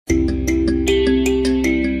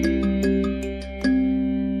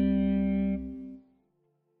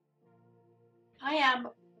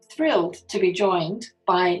to be joined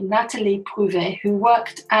by Nathalie Prouvé, who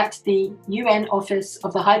worked at the UN Office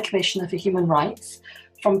of the High Commissioner for Human Rights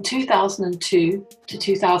from 2002 to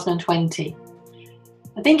 2020.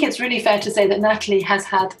 I think it's really fair to say that Nathalie has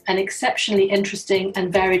had an exceptionally interesting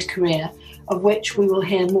and varied career, of which we will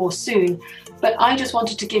hear more soon, but I just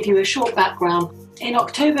wanted to give you a short background. In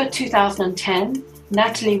October 2010,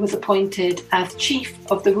 Nathalie was appointed as Chief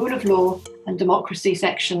of the Rule of Law and Democracy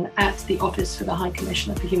section at the Office for the High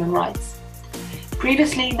Commissioner for Human Rights.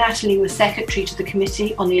 Previously, Nathalie was Secretary to the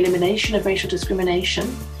Committee on the Elimination of Racial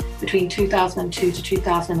Discrimination between 2002 to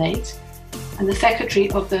 2008, and the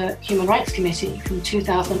Secretary of the Human Rights Committee from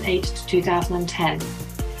 2008 to 2010.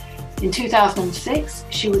 In 2006,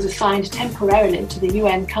 she was assigned temporarily to the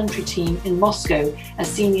UN country team in Moscow as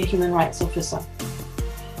Senior Human Rights Officer.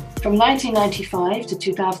 From 1995 to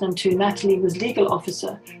 2002, Nathalie was Legal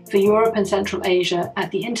Officer for Europe and Central Asia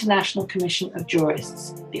at the International Commission of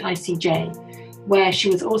Jurists, the ICJ, where she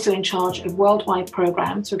was also in charge of worldwide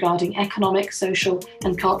programs regarding economic, social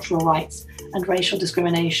and cultural rights and racial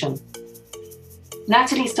discrimination.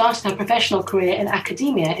 Nathalie started her professional career in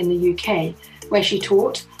academia in the UK, where she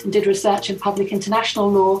taught and did research in public international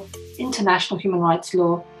law, international human rights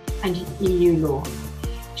law and EU law.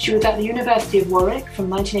 She was at the University of Warwick from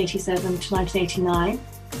 1987 to 1989,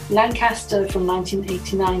 Lancaster from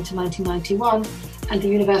 1989 to 1991, and the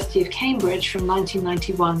University of Cambridge from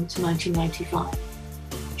 1991 to 1995.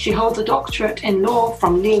 She holds a doctorate in law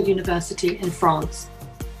from Lille University in France.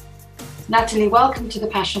 Nathalie, welcome to The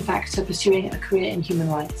Passion Factor, pursuing a career in human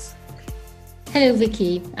rights. Hello,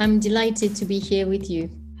 Vicky. I'm delighted to be here with you.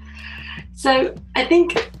 So I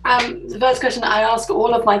think the first question I ask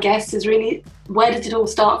all of my guests is really, where did it all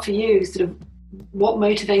start for you? Sort of what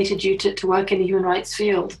motivated you to work in the human rights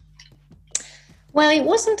field? Well, it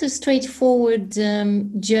wasn't a straightforward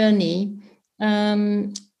journey.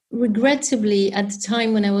 Regrettably, at the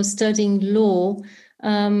time when I was studying law,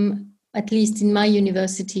 at least in my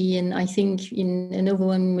university, and I think in an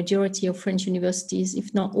overwhelming majority of French universities,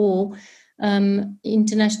 if not all,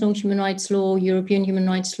 international human rights law, European human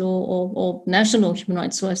rights law, or national human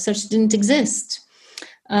rights law as such didn't exist.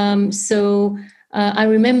 So I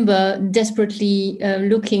remember desperately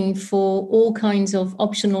looking for all kinds of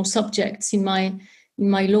optional subjects in my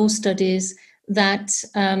law studies that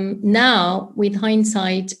now, with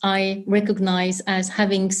hindsight, I recognize as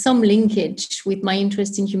having some linkage with my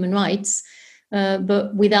interest in human rights,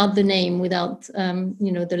 but without the name, without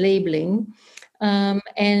the labeling,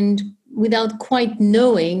 and without quite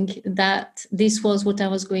knowing that this was what I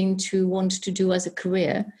was going to want to do as a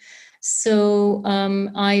career. So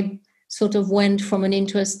I sort of went from an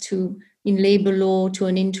interest in labor law to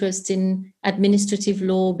an interest in administrative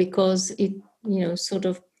law, because it sort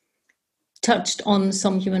of touched on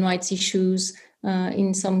some human rights issues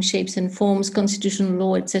in some shapes and forms, constitutional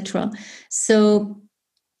law, etc. So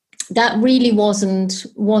that really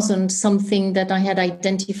wasn't something that I had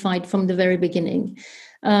identified from the very beginning.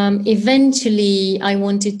 Eventually, I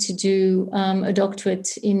wanted to do a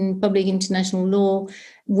doctorate in public international law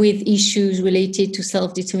with issues related to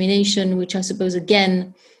self-determination, which I suppose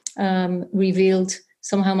again revealed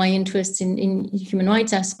somehow my interest in human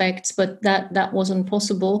rights aspects, but that wasn't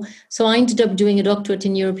possible. So I ended up doing a doctorate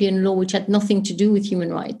in European law, which had nothing to do with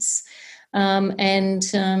human rights. I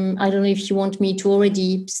don't know if you want me to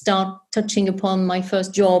already start touching upon my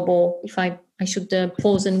first job, or if I should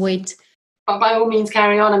pause and wait. But by all means,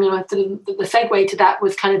 carry on. I mean, the segue to that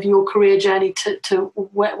was kind of your career journey to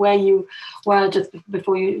where you were just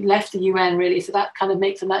before you left the UN, really. So that kind of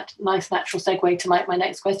makes a nice natural segue to my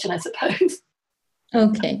next question, I suppose.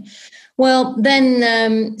 Okay. Well,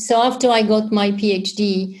 then, so after I got my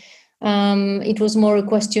PhD, it was more a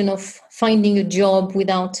question of finding a job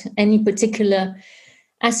without any particular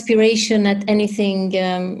aspiration at anything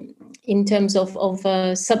in terms of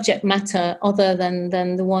subject matter other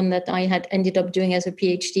than the one that I had ended up doing as a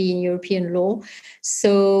PhD in European law.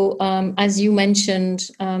 So as you mentioned,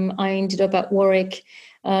 I ended up at Warwick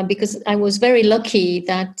because I was very lucky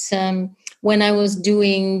that when I was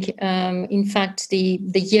doing, in fact, the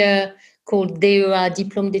year called DEA,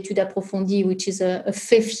 Diplôme d'études approfondies, which is a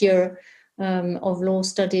fifth year of law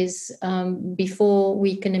studies before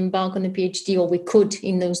we can embark on a PhD, or we could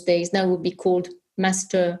in those days. Now it would be called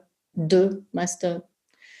Master 2, Master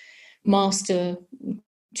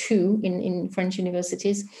 2 in French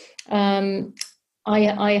universities.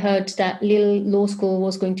 I heard that Lille Law School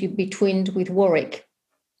was going to be twinned with Warwick.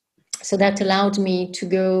 So that allowed me to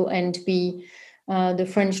go and be the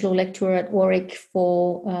French law lecturer at Warwick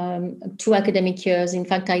for 2 academic years. In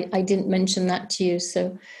fact, I didn't mention that to you.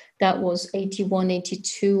 So That was 81,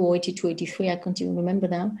 82 or 82, 83. I can't even remember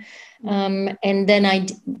now. And then I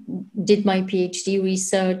did my PhD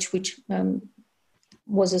research, which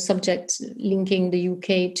was a subject linking the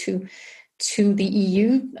UK to the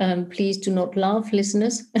EU. Please do not laugh,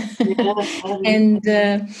 listeners.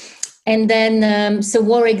 And then, so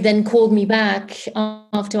Warwick then called me back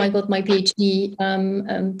after I got my PhD,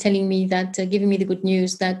 telling me that, giving me the good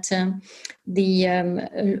news that the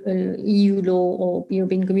EU law, or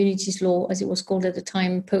European Communities law, as it was called at the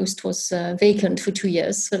time, post was vacant for 2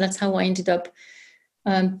 years. So that's how I ended up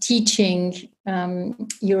teaching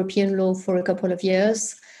European law for a couple of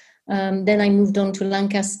years. Then I moved on to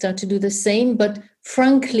Lancaster to do the same, but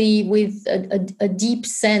frankly, with a deep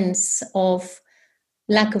sense of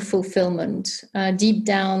lack of fulfillment. Deep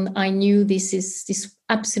down, I knew this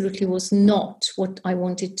absolutely was not what I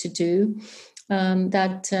wanted to do.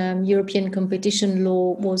 That European competition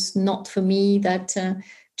law was not for me. That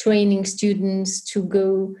training students to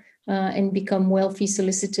go and become wealthy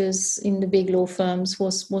solicitors in the big law firms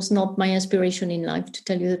was not my aspiration in life, to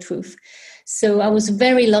tell you the truth. So I was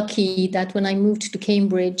very lucky that when I moved to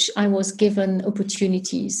Cambridge, I was given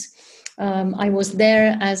opportunities. I was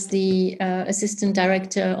there as the assistant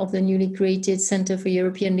director of the newly created Centre for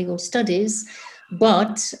European Legal Studies.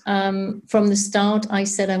 But from the start, I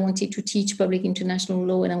said I wanted to teach public international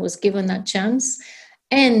law, and I was given that chance.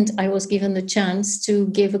 And I was given the chance to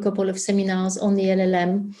give a couple of seminars on the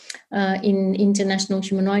LLM in international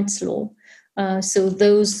human rights law. So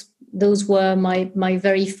those were my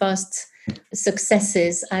very first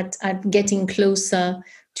successes at getting closer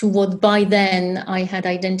to what by then I had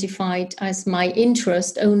identified as my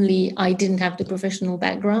interest, only I didn't have the professional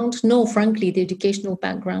background, nor frankly the educational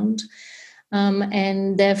background.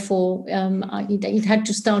 And therefore it had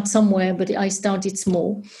to start somewhere, but I started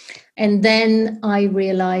small. And then I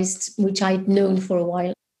realized, which I'd known for a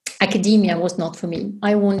while, academia was not for me.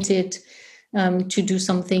 I wanted to do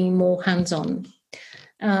something more hands-on.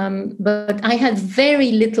 But I had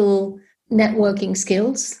very little networking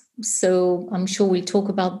skills. So I'm sure we'll talk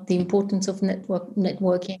about the importance of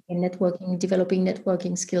networking, developing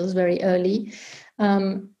networking skills very early.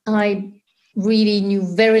 I really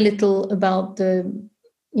knew very little about the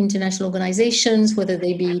international organizations, whether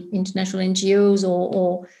they be international NGOs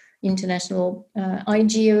or international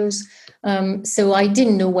IGOs. So I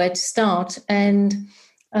didn't know where to start. And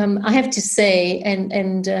I have to say,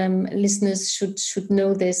 and listeners should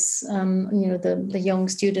know this, the young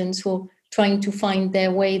students who are trying to find their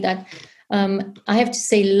way, that I have to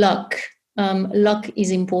say luck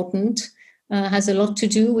is important, has a lot to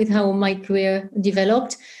do with how my career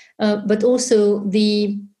developed, but also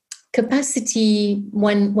the capacity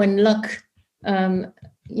when luck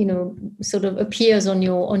sort of appears on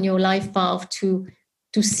your life path to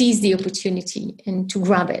seize the opportunity and to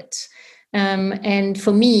grab it. And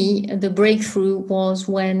for me, the breakthrough was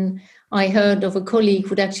when I heard of a colleague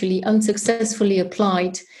who'd actually unsuccessfully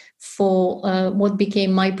applied for what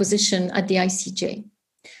became my position at the ICJ.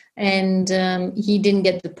 And he didn't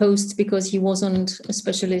get the post because he wasn't a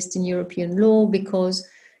specialist in European law, because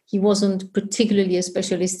he wasn't particularly a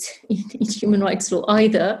specialist in human rights law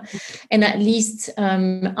either. And at least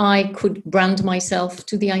I could brand myself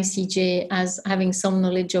to the ICJ as having some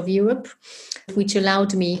knowledge of Europe, which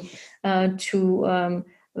allowed me to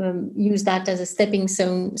use that as a stepping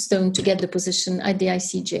stone to get the position at the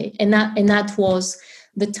ICJ. And that was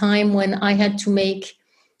the time when I had to make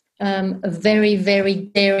a very, very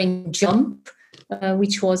daring jump,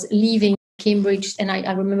 which was leaving Cambridge. And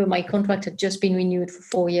I remember my contract had just been renewed for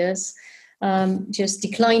 4 years, just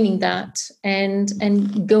declining that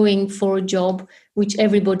and going for a job which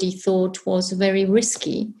everybody thought was very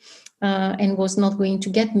risky and was not going to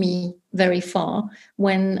get me very far,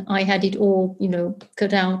 when I had it all,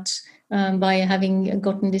 cut out by having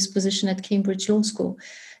gotten this position at Cambridge Law School.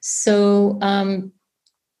 So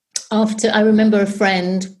I remember a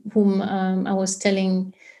friend whom I was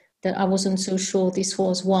telling that I wasn't so sure this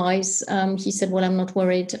was wise. He said, well, I'm not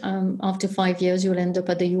worried. After 5 years, you'll end up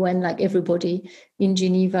at the UN like everybody in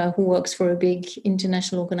Geneva who works for a big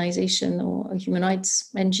international organization or a human rights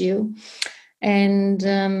NGO. And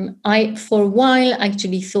I, for a while,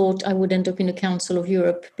 actually thought I would end up in the Council of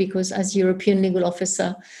Europe, because as European legal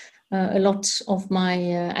officer, a lot of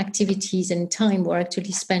my activities and time were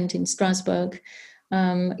actually spent in Strasbourg,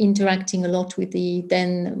 interacting a lot with the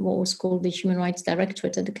then what was called the Human Rights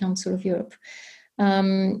Directorate at the Council of Europe.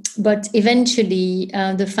 But eventually,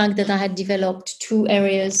 the fact that I had developed 2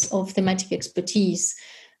 areas of thematic expertise,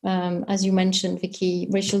 as you mentioned, Vicky,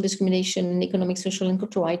 racial discrimination and economic, social and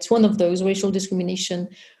cultural rights. One of those, racial discrimination,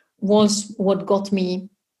 was what got me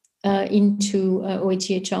into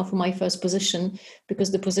OHCHR for my first position,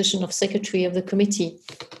 because the position of secretary of the committee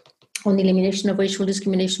on the elimination of racial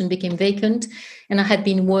discrimination became vacant, and I had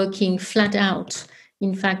been working flat out,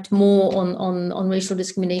 in fact, more on racial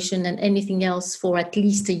discrimination than anything else for at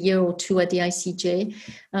least a year or two at the ICJ,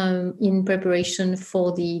 in preparation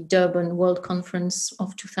for the Durban World Conference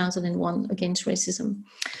of 2001 against racism.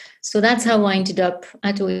 So that's how I ended up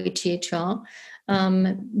at OHCHR,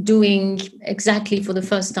 doing exactly for the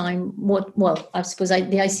first time I suppose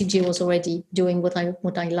the ICJ was already doing what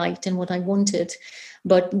I liked and what I wanted,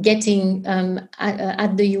 but getting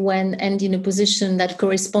at the UN and in a position that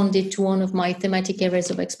corresponded to one of my thematic areas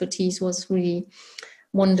of expertise was really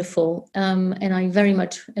wonderful. And I very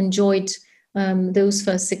much enjoyed those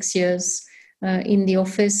first 6 years in the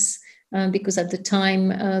office, because at the time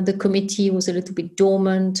the committee was a little bit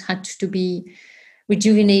dormant, had to be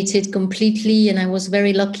rejuvenated completely, and I was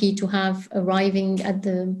very lucky to have arriving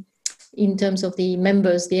in terms of the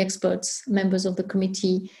members, the experts, members of the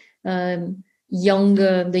committee, the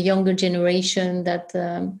younger generation that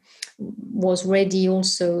was ready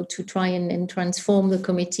also to try and transform the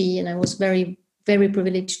committee, and I was very, very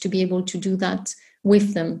privileged to be able to do that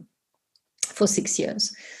with them for 6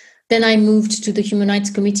 years. Then I moved to the Human Rights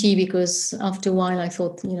Committee because after a while I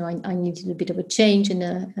thought, I needed a bit of a change and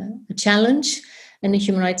a challenge. And the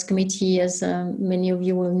Human Rights Committee, as many of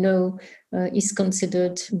you will know, is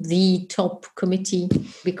considered the top committee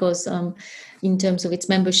because in terms of its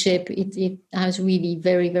membership, it has really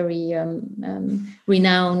very, very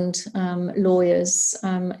renowned lawyers,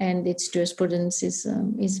 and its jurisprudence is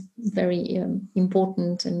very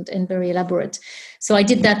important and very elaborate. So I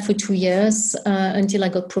did that for 2 years until I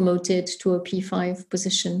got promoted to a P5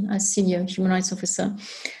 position as Senior Human Rights Officer,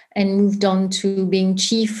 and moved on to being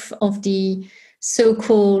Chief of the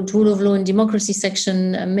so-called Rule of Law and Democracy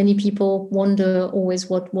section. Many people wonder always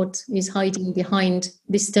what is hiding behind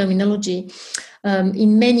this terminology.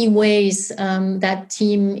 In many ways, that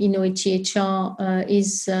team in OHCHR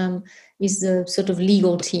is the sort of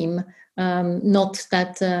legal team. Not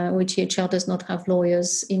that OHCHR does not have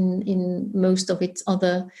lawyers in most of its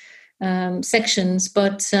other sections,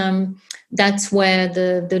 but that's where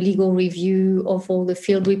the legal review of all the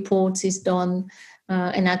field reports is done.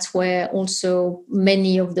 And that's where also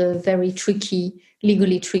many of the very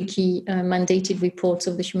legally tricky mandated reports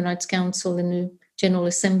of the Human Rights Council and the General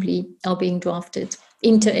Assembly are being drafted,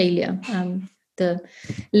 inter alia. The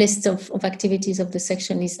list of activities of the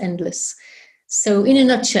section is endless. So in a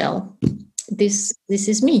nutshell, this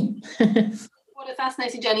is me. What a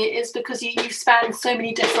fascinating journey it is, because you've spanned so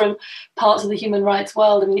many different parts of the human rights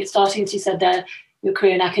world. I mean, it's starting, as you said there, your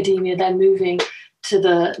career in academia, then moving to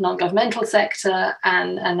the non-governmental sector,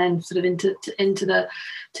 and then sort of into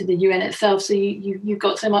the UN itself. So you've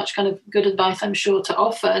got so much kind of good advice, I'm sure, to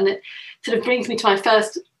offer. And it sort of brings me to my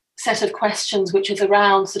first set of questions, which is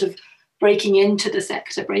around sort of breaking into the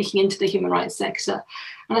sector, breaking into the human rights sector.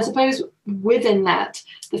 And I suppose within that,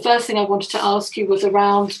 the first thing I wanted to ask you was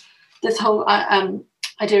around this whole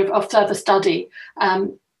idea of further study.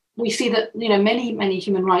 We see that many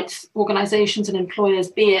human rights organizations and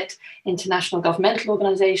employers, be it international governmental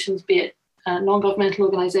organizations, be it non-governmental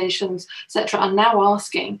organizations, etc., are now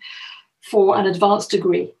asking for an advanced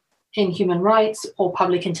degree in human rights or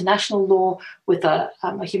public international law with a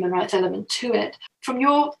human rights element to it. From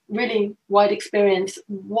your really wide experience,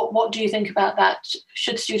 what do you think about that?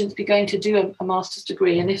 Should students be going to do a master's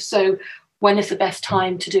degree? And if so, when is the best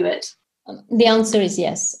time to do it? The answer is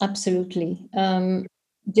yes, absolutely.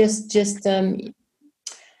 If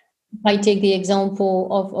I take the example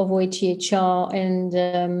of OHCHR and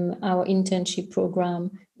our internship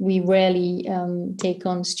program, we rarely take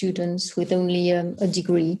on students with only a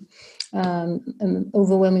degree. An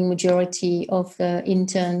overwhelming majority of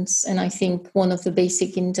interns, and I think one of the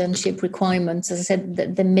basic internship requirements, as I said,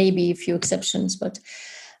 that there may be a few exceptions, but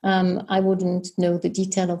I wouldn't know the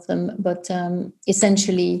detail of them. But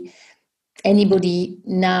essentially, anybody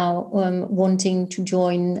now wanting to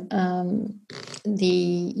join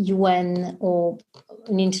the UN or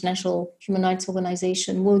an international human rights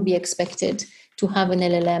organization will be expected to have an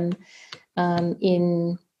LLM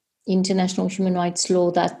in international human rights law.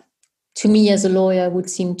 That, to me as a lawyer, would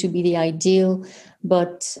seem to be the ideal,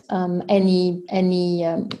 but any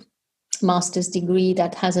master's degree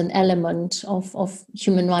that has an element of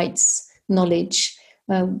human rights knowledge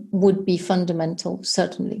would be fundamental,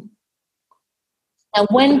 certainly. Now,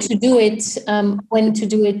 when to do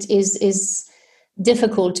it is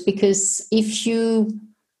difficult, because if you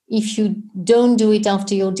don't do it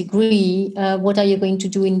after your degree, what are you going to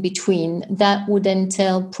do in between? That would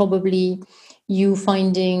entail probably you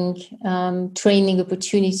finding training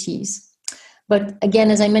opportunities. But again,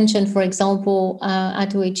 as I mentioned, for example,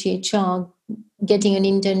 at OHCHR, getting an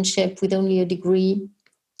internship with only a degree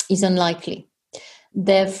is unlikely.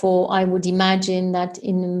 Therefore, I would imagine that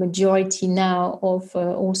in the majority now of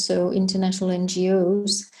also international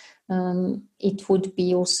NGOs, it would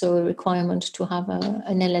be also a requirement to have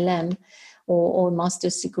an LLM or a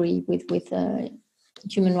master's degree with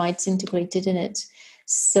human rights integrated in it.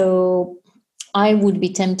 So I would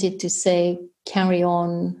be tempted to say carry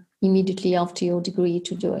on immediately after your degree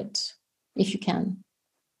to do it, if you can.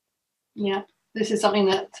 Yeah, this is something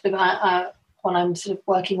that when I'm sort of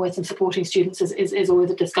working with and supporting students is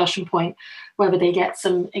always a discussion point, whether they get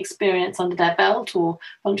some experience under their belt or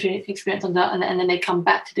voluntary experience under, and then they come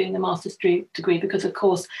back to doing the master's degree, because of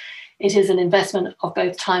course it is an investment of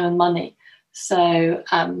both time and money. So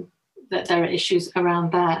that there are issues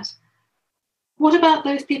around that. What about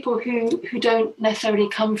those people who don't necessarily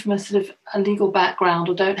come from a sort of a legal background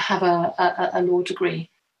or don't have a law degree?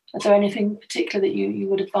 Is there anything particular that you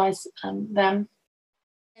would advise them?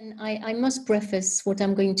 And I must preface what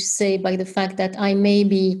I'm going to say by the fact that I may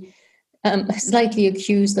be slightly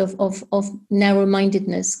accused of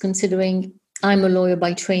narrow-mindedness, considering I'm a lawyer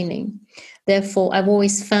by training. Therefore, I've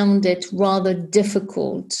always found it rather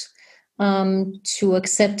difficult to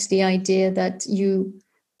accept the idea that you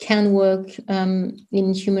can work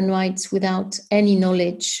in human rights without any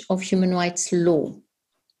knowledge of human rights law.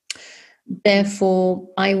 Therefore,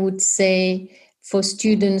 I would say for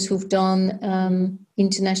students who've done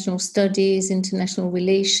international studies, international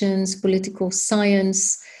relations, political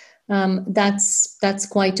science, that's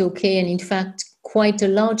quite okay. And in fact, quite a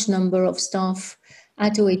large number of staff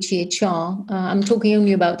at OHCHR, I'm talking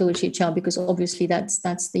only about OHCHR because obviously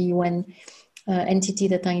that's the UN entity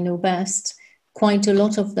that I know best. Quite a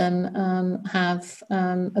lot of them have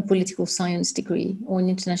a political science degree or an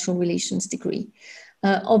international relations degree.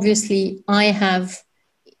 Obviously, I have,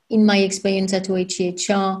 in my experience at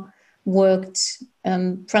OHCHR, worked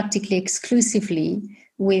practically exclusively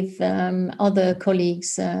with other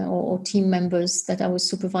colleagues or team members that I was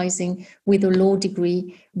supervising with a law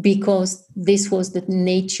degree, because this was the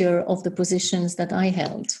nature of the positions that I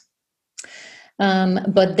held.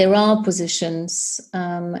 But there are positions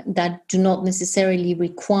that do not necessarily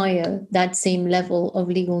require that same level of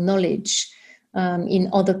legal knowledge in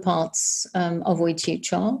other parts of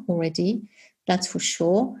OHCHR already, that's for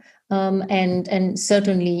sure. And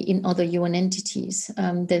certainly in other UN entities,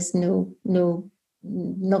 there's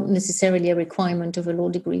not necessarily a requirement of a law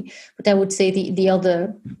degree. But I would say the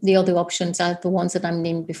other options are the ones that I'm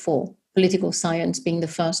named before, political science being the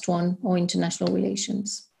first one, or international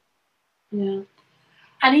relations. Yeah.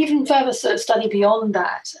 And even further sort of study beyond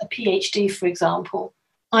that, a PhD, for example?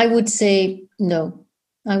 I would say no.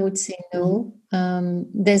 There's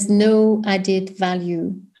no added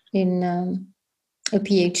value in a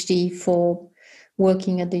PhD for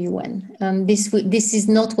working at the UN. This is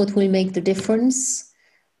not what will make the difference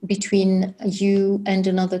between you and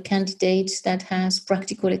another candidate that has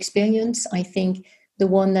practical experience. I think the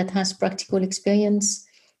one that has practical experience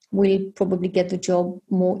will probably get the job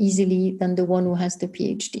more easily than the one who has the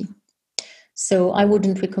PhD. So I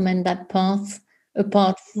wouldn't recommend that path,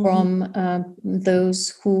 apart from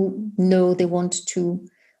those who know they want to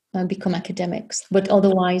become academics. But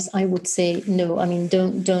otherwise, I would say no. I mean,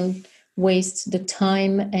 don't waste the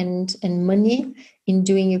time and money in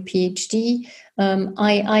doing a PhD.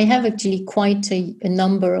 I have actually quite a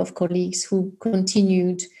number of colleagues who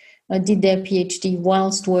continued, did their PhD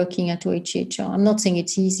whilst working at OHCHR. I'm not saying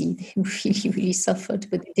it's easy. They really, really suffered,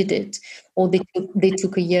 but they did it. Or they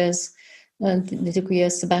took a year's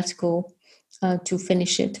sabbatical to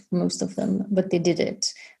finish it, most of them, but they did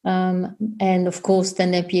it. And of course,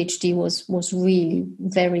 then their PhD was really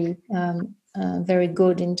very, very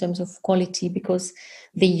good in terms of quality, because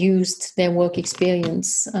they used their work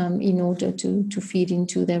experience in order to feed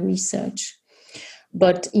into their research.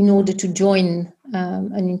 But in order to join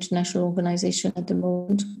an international organization at the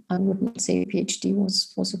moment, I wouldn't say a PhD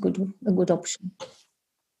was a good option,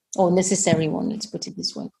 or necessary one, let's put it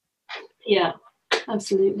this way. Yeah,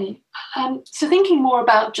 absolutely. So thinking more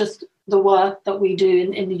about just the work that we do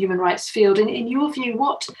in the human rights field, in your view,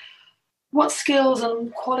 what skills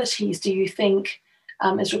and qualities do you think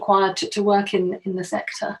is required to work in the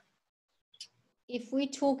sector? If we're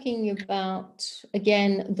talking about,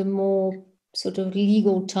 again, the more sort of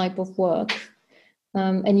legal type of work,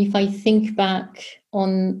 and if I think back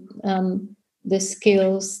on the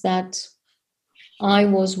skills that I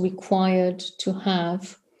was required to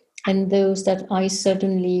have, and those that I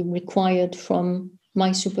certainly required from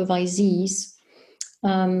my supervisees,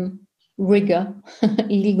 rigor,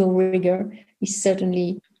 legal rigor, is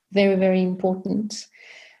certainly very, very important.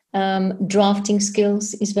 Drafting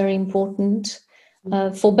skills is very important.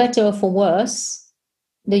 For better or for worse,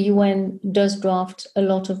 the UN does draft a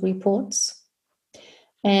lot of reports,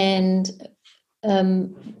 and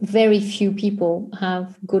very few people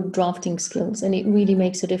have good drafting skills, and it really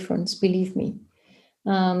makes a difference, believe me.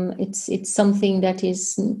 It's something that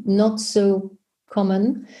is not so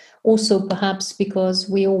common, also perhaps because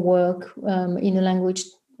we all work in a language,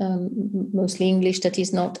 mostly English, that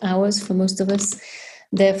is not ours for most of us.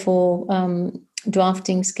 Therefore,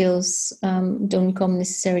 drafting skills don't come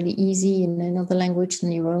necessarily easy in another language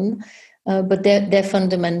than your own, but they're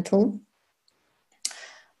fundamental.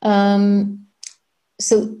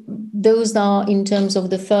 So those are, in terms of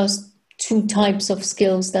the first two types of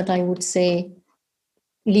skills that I would say: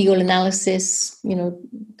 legal analysis,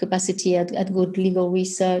 capacity at good legal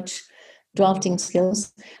research, drafting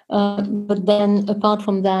skills. But then apart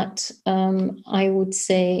from that, I would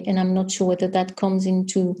say, and I'm not sure whether that comes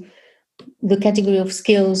into the category of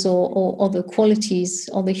skills or other qualities,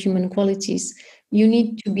 other human qualities, you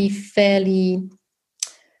need to be fairly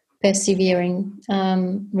persevering,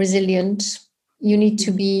 resilient. You need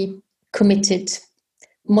to be committed,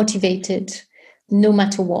 motivated, no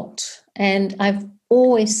matter what. And I've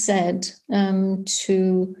always said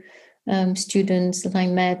to students that I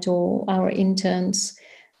met or our interns,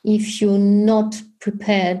 if you're not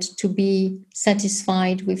prepared to be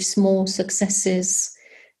satisfied with small successes,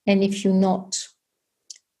 and if you're not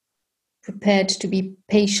prepared to be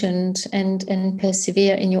patient and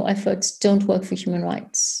persevere in your efforts, don't work for human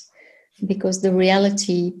rights. Because the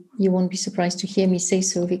reality, you won't be surprised to hear me say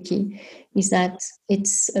so, Vicky, is that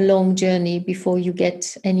it's a long journey before you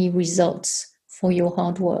get any results for your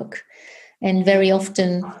hard work. And very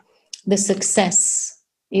often the success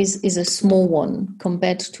is a small one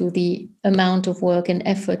compared to the amount of work and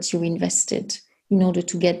effort you invested in order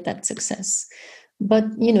to get that success. But,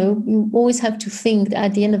 you always have to think that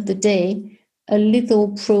at the end of the day, a little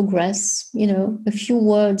progress, a few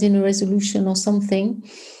words in a resolution or something,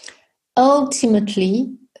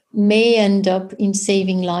 ultimately may end up in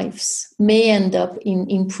saving lives, may end up in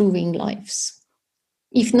improving lives.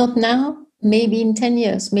 If not now, maybe in 10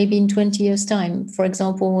 years, maybe in 20 years' time. For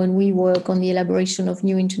example, when we work on the elaboration of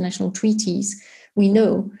new international treaties, we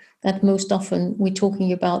know that most often we're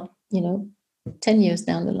talking about, 10 years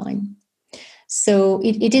down the line. So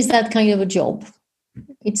it is that kind of a job.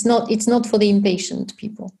 It's not for the impatient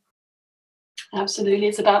people. Absolutely.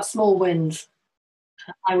 It's about small wins.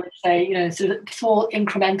 I would say, sort of small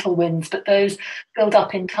incremental wins, but those build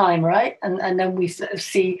up in time, right? And then we sort of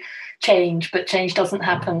see change, but change doesn't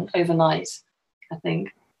happen overnight, I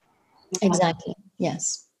think. Exactly.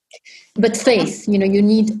 Yes. But faith, you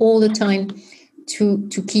need all the time to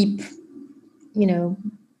keep,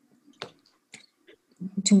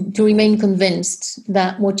 to remain convinced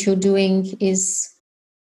that what you're doing is,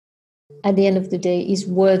 at the end of the day, is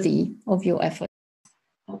worthy of your effort.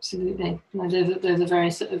 Absolutely. Those are very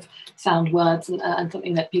sort of sound words and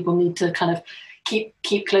something that people need to kind of keep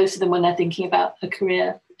close to them when they're thinking about a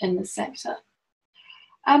career in the sector.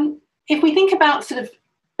 If we think about sort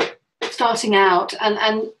of starting out,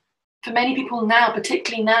 and for many people now,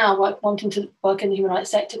 particularly now, wanting to work in the human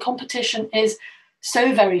rights sector, competition is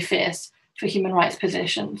so very fierce for human rights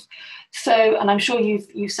positions. So, and I'm sure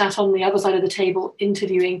you've sat on the other side of the table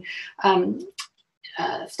interviewing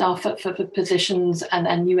staff for positions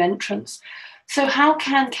and new entrants. So how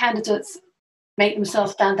can candidates make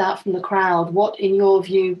themselves stand out from the crowd? What, in your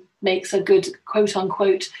view, makes a good, quote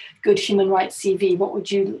unquote, good human rights CV? What would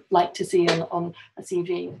you like to see on a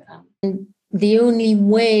CV? The only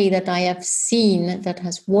way that I have seen that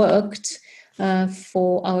has worked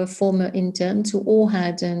for our former interns, who all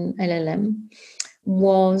had an LLM,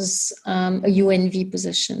 was a UNV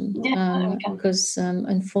position. Because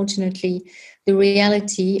unfortunately, the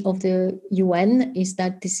reality of the UN is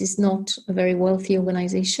that this is not a very wealthy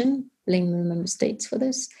organization. Blame the member states for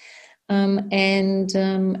this. And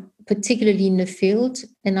particularly in the field,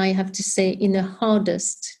 and I have to say in the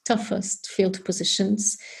hardest, toughest field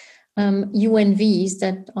positions, UNVs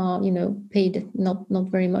that are, paid not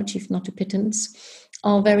very much, if not a pittance,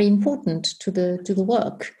 are very important to the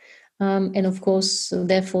work. And of course,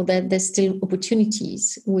 therefore, there's still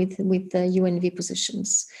opportunities with the UNV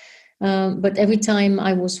positions. But every time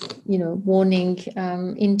I was, warning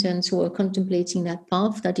interns who are contemplating that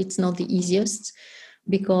path that it's not the easiest,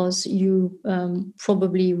 because you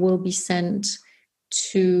probably will be sent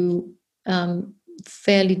to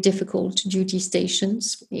fairly difficult duty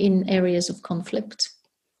stations in areas of conflict,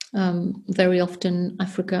 very often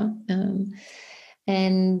Africa.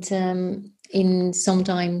 and in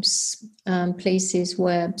sometimes places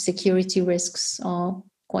where security risks are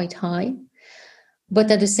quite high. But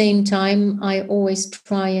at the same time, I always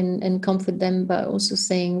try and comfort them by also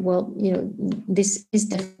saying, well, this is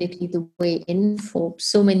definitely the way in for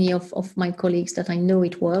so many of my colleagues that I know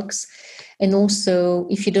it works. And also,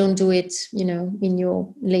 if you don't do it, in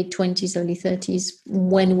your late 20s, early 30s,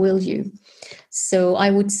 when will you? So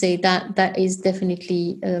I would say that is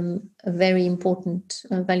definitely a very important,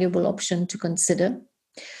 valuable option to consider.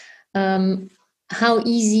 How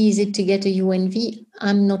easy is it to get a UNV?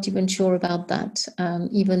 I'm not even sure about that.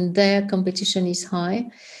 Even there, competition is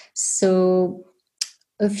high. So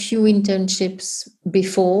a few internships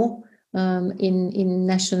before in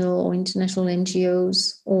national or international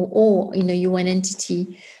NGOs or in a UN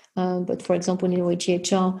entity. But for example, in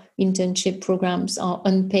OHCHR, internship programs are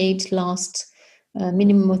unpaid, last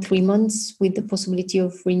minimum of 3 months with the possibility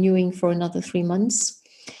of renewing for another 3 months.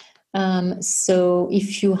 So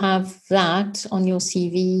if you have that on your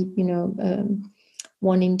CV,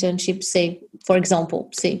 one internship, for example,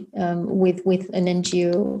 with an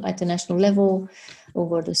NGO at a national level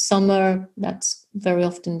over the summer, that's very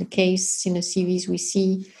often the case in the CVs we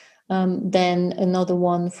see. Then another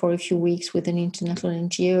one for a few weeks with an international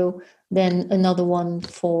NGO, then another one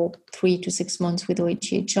for 3 to 6 months with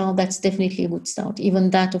OHCHR. That's definitely a good start.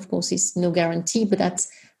 Even that, of course, is no guarantee, but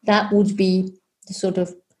that would be the sort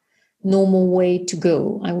of normal way to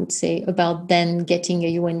go, I would say, about then getting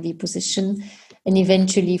a UNV position, and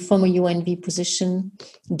eventually from a UNV position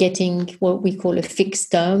getting what we call a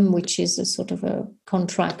fixed term, which is a sort of a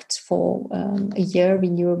contract for a year,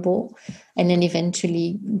 renewable, and then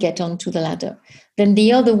eventually get onto the ladder. Then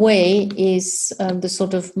the other way is the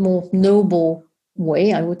sort of more noble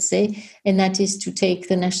way, I would say, and that is to take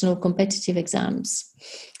the national competitive exams.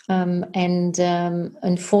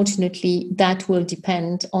 Unfortunately, that will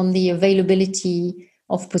depend on the availability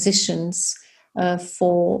of positions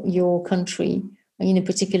for your country in a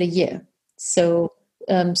particular year. So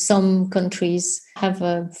some countries have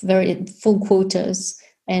very full quotas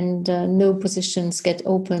and no positions get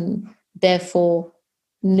open. Therefore,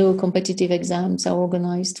 no competitive exams are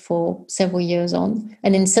organized for several years on.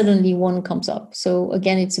 And then suddenly one comes up. So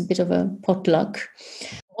again, it's a bit of a potluck.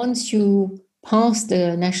 Once you pass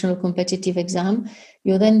the national competitive exam,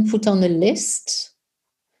 you're then put on a list,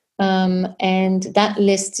 and that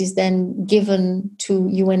list is then given to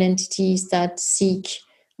UN entities that seek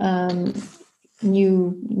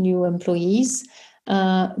new employees.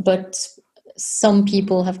 But some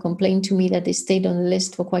people have complained to me that they stayed on the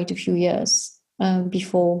list for quite a few years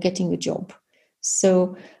before getting a job.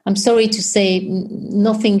 So I'm sorry to say,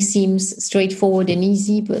 nothing seems straightforward and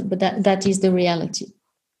easy, but that is the reality.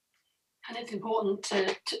 And it's important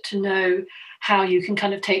to know how you can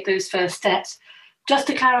kind of take those first steps. Just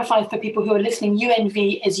to clarify for people who are listening,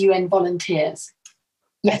 UNV is UN volunteers.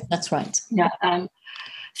 Yes, that's right. Yeah.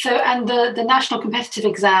 So, and the national competitive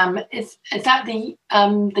exam, is that the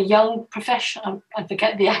young professional? I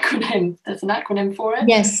forget the acronym. There's an acronym for it.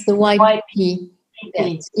 Yes, the YPP.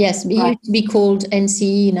 Yes. It used to be called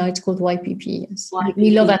NCE. Now it's called YPP. Yes. YPP.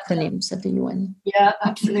 We love acronyms at the UN. Yeah,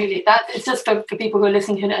 absolutely. That it's just for people who are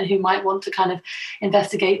listening who might want to kind of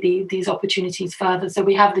investigate these opportunities further. So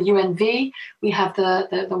we have the UNV, we have the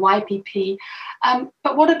YPP.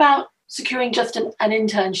 But what about securing just an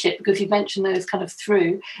internship? Because you've mentioned those kind of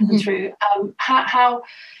through and through. How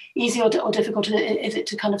easy or difficult is it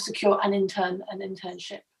to kind of secure an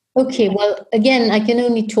internship? Okay, well, again, I can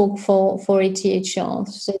only talk for OHCHR.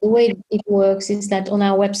 So the way it works is that on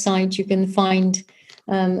our website, you can find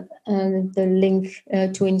the link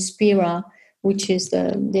to Inspira, which is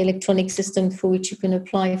the electronic system through which you can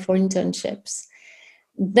apply for internships.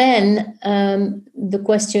 Then the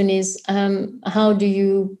question is, how do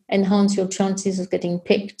you enhance your chances of getting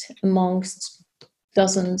picked amongst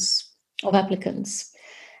dozens of applicants?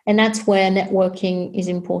 And that's where networking is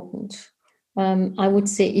important. I would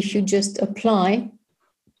say if you just apply,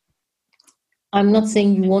 I'm not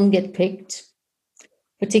saying you won't get picked,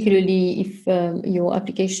 particularly if your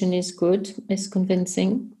application is good, is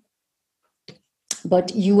convincing,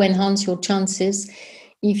 but you enhance your chances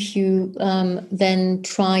if you then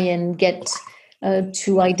try and get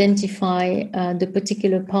to identify the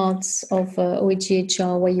particular parts of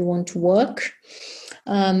OHCHR where you want to work,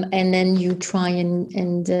 and then you try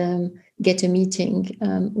and get a meeting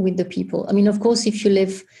with the people. I mean, of course, if you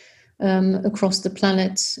live across the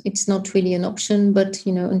planet, it's not really an option, but,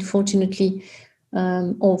 unfortunately,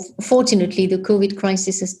 or fortunately, the COVID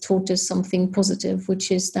crisis has taught us something positive,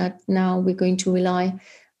 which is that now we're going to rely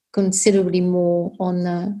considerably more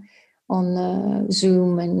on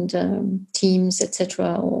Zoom and Teams,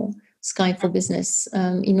 etc., or Skype for Business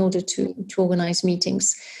in order to organize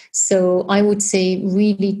meetings. So I would say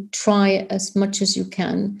really try as much as you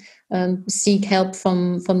can. Seek help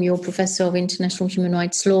from your professor of international human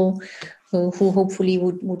rights law, who hopefully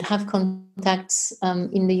would have contacts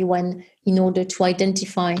in the UN in order to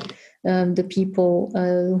identify the people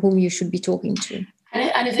whom you should be talking to.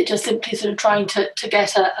 And is it just simply sort of trying to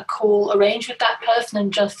get a call arranged with that person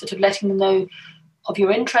and just sort of letting them know of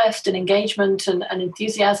your interest and engagement and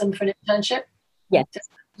enthusiasm for an internship? Yes.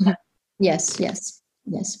 Yes.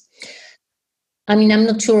 I mean, I'm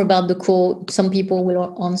not sure about the call. Some people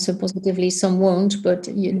will answer positively, some won't, but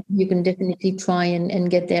you can definitely try and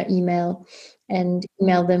get their email and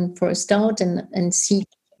email them for a start and seek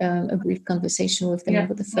a brief conversation with them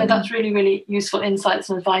over the phone. No, that's really, really useful insights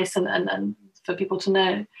and advice and for people to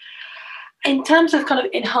know. In terms of kind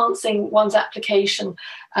of enhancing one's application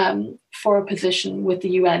for a position with the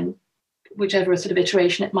UN, whichever sort of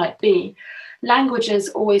iteration it might be, languages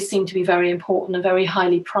always seem to be very important and very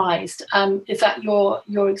highly prized. Is that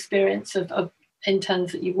your experience of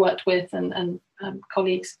interns that you've worked with and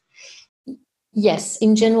colleagues? Yes,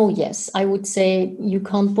 in general, yes. I would say you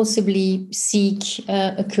can't possibly seek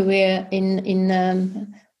a career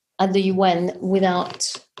in at the UN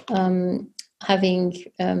without having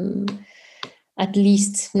at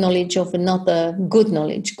least knowledge of another, good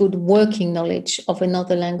working knowledge of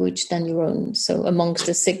another language than your own. So amongst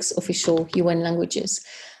the 6 official UN languages,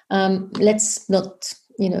 let's not,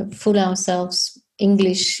 fool ourselves.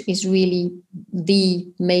 English is really the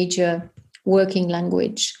major working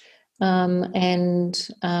language.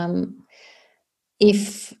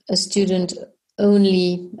 If a student is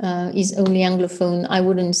only Anglophone, I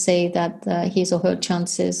wouldn't say that his or her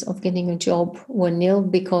chances of getting a job were nil,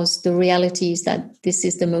 because the reality is that this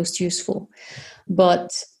is the most useful.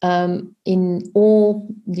 But in all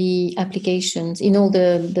the applications, in all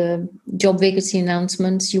the job vacancy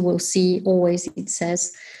announcements, you will see always it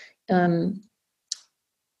says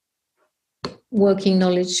working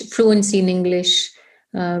knowledge, fluency in English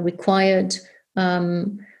required,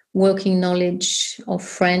 working knowledge of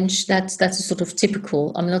French. That's a sort of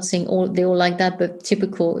typical. I'm not saying they all like that, but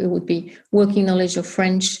typical, it would be working knowledge of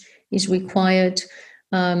French is required.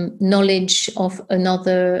 Knowledge of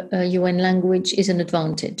another UN language is an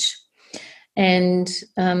advantage. And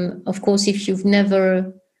of course, if you've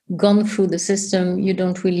never gone through the system, you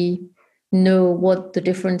don't really know what the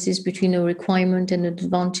difference is between a requirement and an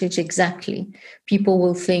advantage exactly. People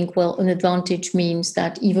will think, well, an advantage means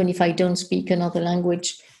that even if I don't speak another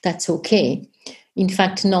language, that's okay. In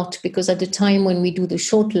fact, not, because at the time when we do the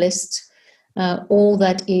shortlist, all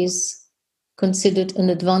that is considered an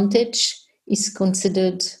advantage is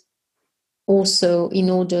considered also in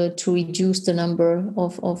order to reduce the number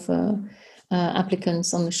of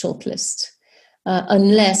applicants on the shortlist.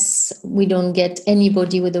 Unless we don't get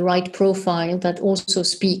anybody with the right profile that also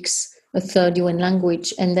speaks a third UN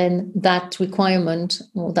language, and then that requirement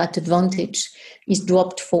or that advantage is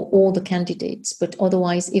dropped for all the candidates. But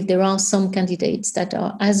otherwise, if there are some candidates that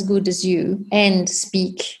are as good as you and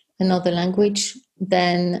speak another language,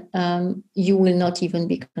 then you will not even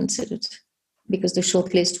be considered, because the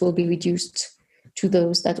shortlist will be reduced to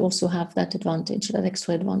those that also have that advantage, that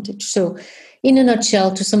extra advantage. So in a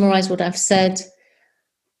nutshell, to summarize what I've said,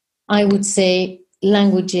 I would say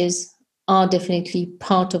languages are definitely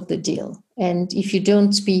part of the deal. And if you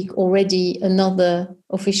don't speak already another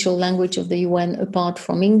official language of the UN apart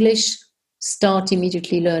from English, start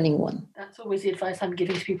immediately learning one. That's always the advice I'm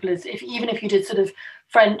giving to people, is even if you did sort of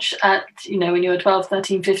French at, when you were 12,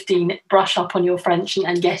 13, 15, brush up on your French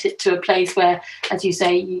and get it to a place where, as you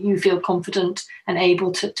say, you feel confident and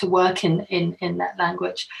able to work in that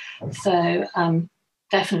language. So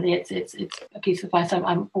definitely it's a piece of advice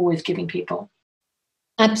I'm always giving people.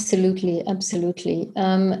 Absolutely.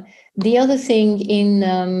 The other thing in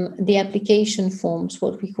the application forms,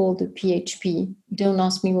 what we call the PHP, don't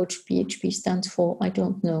ask me what PHP stands for, I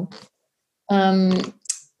don't know.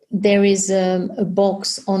 There is a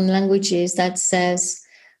box on languages that says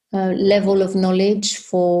level of knowledge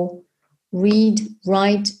for read,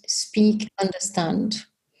 write, speak, understand.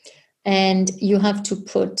 And you have to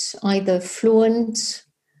put either fluent,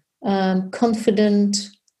 confident,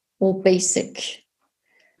 or basic.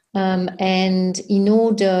 And in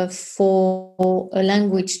order for a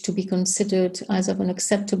language to be considered as of an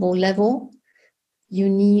acceptable level, you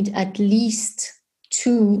need at least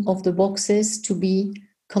 2 of the boxes to be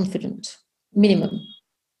confident, minimum.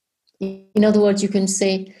 In other words, you can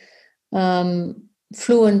say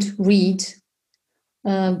fluent read,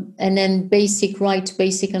 and then basic write,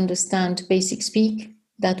 basic understand, basic speak.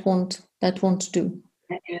 that won't do.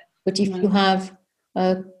 Yeah. But if you have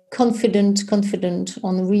confident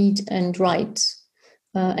on read and write,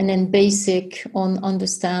 and then basic on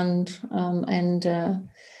understand, and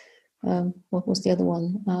what was the other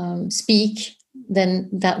one? Speak, then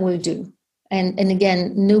that will do. And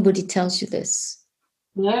again, nobody tells you this.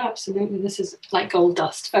 No, absolutely. This is like gold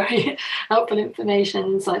dust. Very helpful information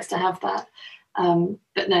and insights to have that.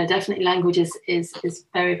 But no, definitely language is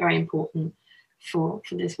very, very important for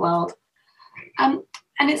this world. And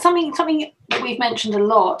it's something that we've mentioned a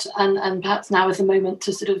lot, and perhaps now is the moment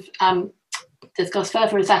to sort of discuss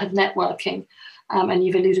further, is that of networking. And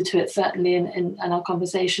you've alluded to it certainly in our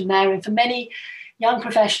conversation there. And for many young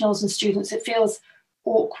professionals and students, it feels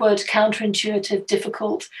awkward, counterintuitive,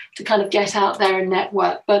 difficult to kind of get out there and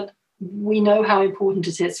network. But we know how important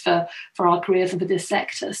it is for our careers and for this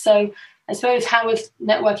sector. So I suppose, how has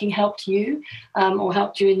networking helped you, or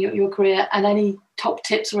helped you in your career, and any top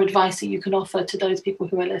tips or advice that you can offer to those people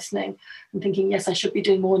who are listening and thinking, yes, I should be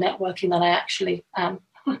doing more networking than I actually am?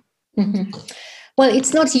 Mm-hmm. Well,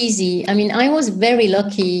 it's not easy. I mean, I was very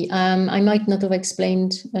lucky. I might not have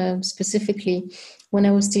explained specifically when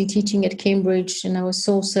I was still teaching at Cambridge, and I was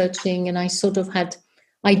soul searching, and I sort of had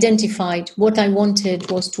identified what I wanted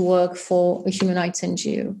was to work for a human rights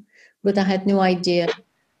NGO, but I had no idea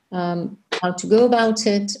how to go about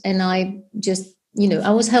it. And I just,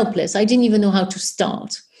 I was helpless. I didn't even know how to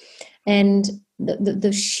start. And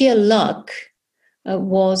the sheer luck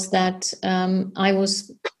was that I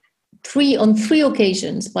was on three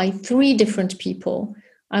occasions by three different people,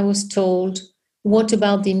 I was told, what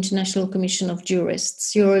about the International Commission of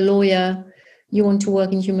Jurists? You're a lawyer, you want to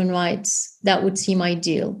work in human rights, that would seem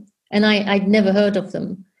ideal. And I'd never heard of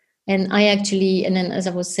them. And I actually, and then as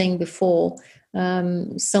I was saying before,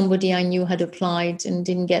 somebody I knew had applied and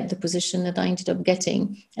didn't get the position that I ended up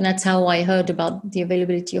getting. And that's how I heard about the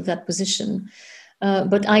availability of that position.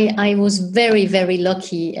 But I was very, very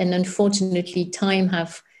lucky. And unfortunately, time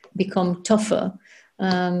have become tougher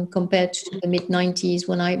compared to the mid-90s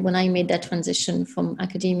when I made that transition from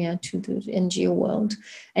academia to the NGO world.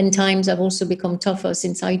 And times have also become tougher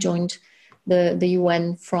since I joined the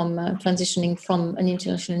UN, from transitioning from an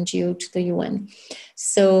international NGO to the UN.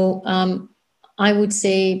 So I would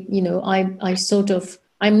say,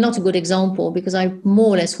 I'm not a good example because I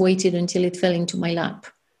more or less waited until it fell into my lap.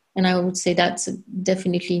 And I would say that's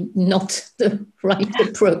definitely not the right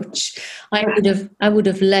approach. I would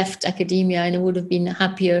have left academia, and I would have been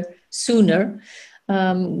happier sooner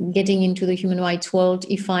getting into the human rights world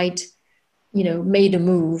if I'd, made a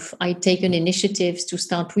move. I'd taken initiatives to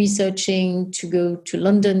start researching, to go to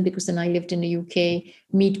London, because then I lived in the UK,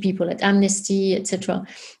 meet people at Amnesty, etc.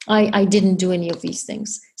 I didn't do any of these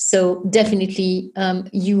things. So definitely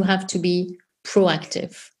you have to be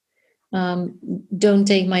proactive. Don't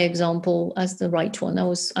take my example as the right one. I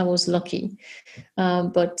was lucky,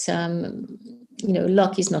 but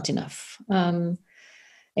luck is not enough.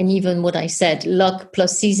 And even what I said, luck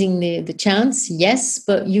plus seizing the chance, yes,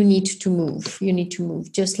 but you need to move. You need to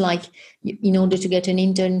move. Just like in order to get an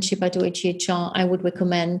internship at OHCHR, I would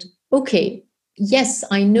recommend, okay, yes,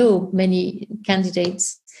 I know many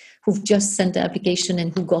candidates who've just sent the application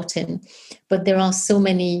and who got in. But there are so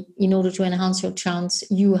many. In order to enhance your chance,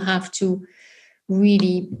 you have to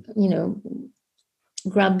really,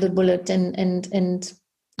 grab the bullet and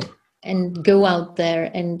go out there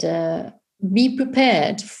and be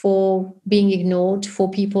prepared for being ignored, for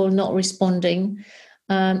people not responding,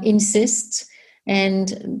 insist.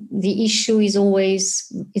 And the issue is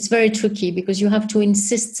always, it's very tricky because you have to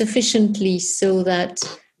insist sufficiently so that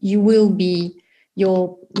you will be,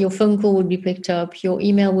 your phone call will be picked up, your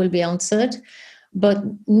email will be answered, but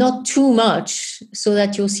not too much so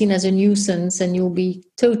that you're seen as a nuisance and you'll be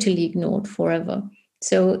totally ignored forever.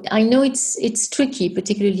 So I know it's tricky,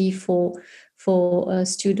 particularly for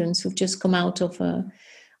students who've just come out of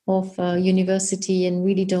university and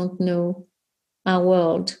really don't know our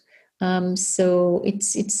world. So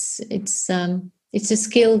it's a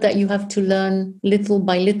skill that you have to learn little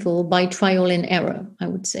by little by trial and error, I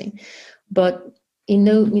would say. But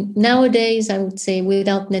nowadays, I would say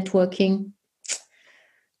without networking,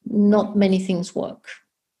 not many things work.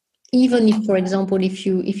 Even if, for example, if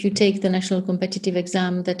you take the national competitive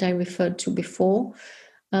exam that I referred to before,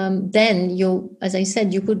 then as I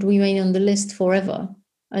said, you could remain on the list forever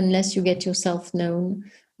unless you get yourself known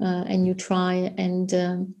and you try and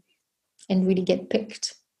really get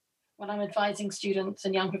picked. When I'm advising students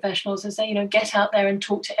and young professionals, and say, get out there and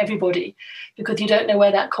talk to everybody, because you don't know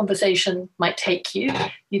where that conversation might take you.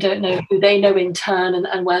 You don't know who they know in turn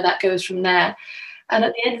and where that goes from there. And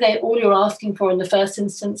at the end of the day, all you're asking for in the first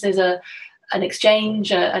instance is a an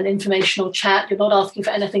exchange, an informational chat. You're not asking for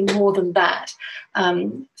anything more than that.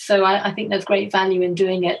 So I think there's great value in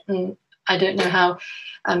doing it. And I don't know how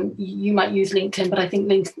you might use LinkedIn, but I think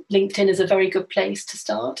LinkedIn is a very good place to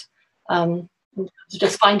start.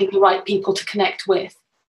 Just finding the right people to connect with.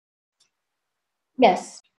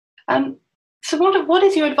 Yes. So what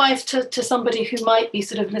is your advice to somebody who might be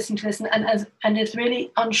sort of listening to this and is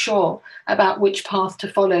really unsure about which path to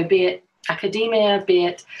follow, be it academia, be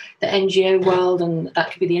it the NGO world, and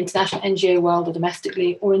that could be the international NGO world or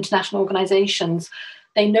domestically, or international organizations?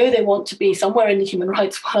 They know they want to be somewhere in the human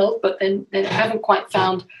rights world, but then they haven't quite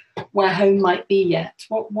found where home might be yet.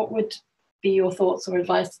 What would be your thoughts or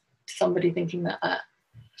advice to somebody thinking that?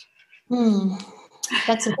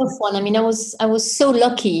 That's a tough one. I mean, I was so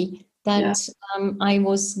lucky that I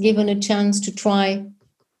was given a chance to try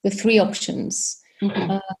the three options.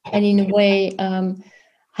 And in a way,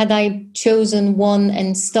 had I chosen one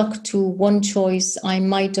and stuck to one choice, I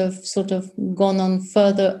might have sort of gone on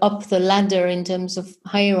further up the ladder in terms of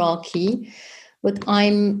hierarchy. But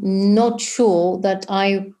I'm not sure that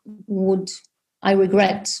I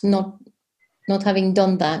regret not having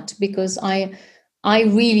done that, because I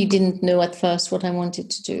really didn't know at first what I wanted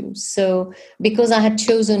to do. So because I had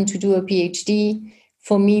chosen to do a PhD,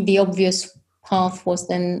 for me, the obvious path was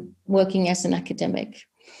then working as an academic.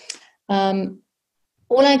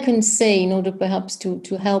 All I can say, in order perhaps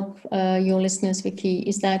to help your listeners, Vicky,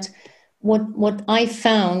 is that what I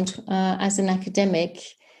found as an academic,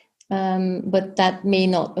 but that may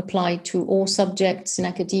not apply to all subjects in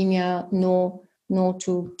academia, nor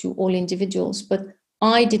to all individuals, but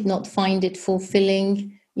I did not find it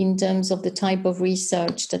fulfilling in terms of the type of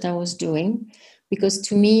research that I was doing, because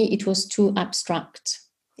to me it was too abstract.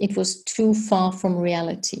 It was too far from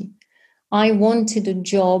reality. I wanted a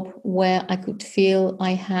job where I could feel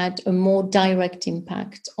I had a more direct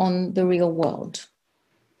impact on the real world.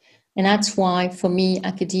 And that's why, for me,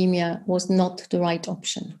 academia was not the right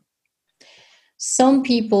option. Some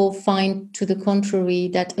people find, to the contrary,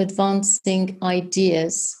 that advancing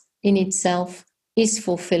ideas in itself is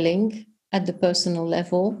fulfilling at the personal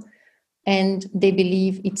level, and they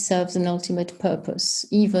believe it serves an ultimate purpose,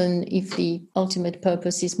 even if the ultimate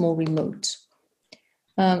purpose is more remote.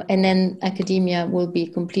 And then academia will be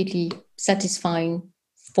completely satisfying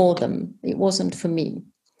for them. It wasn't for me.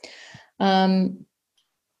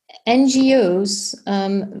 NGOs,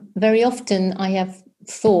 very often I have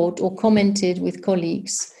thought or commented with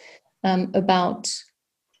colleagues about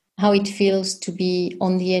how it feels to be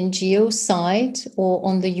on the NGO side or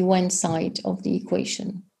on the UN side of the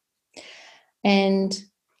equation. And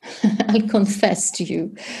I'll confess to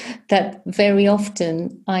you that very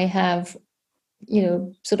often I have,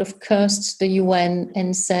 sort of cursed the UN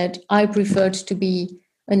and said I preferred to be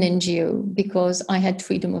an NGO because I had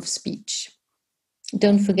freedom of speech.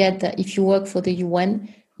 Don't forget that if you work for the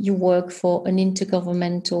UN, you work for an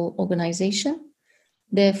intergovernmental organization.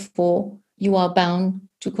 Therefore, you are bound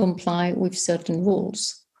to comply with certain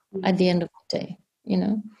rules at the end of the day,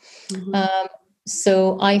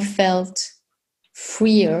 So I felt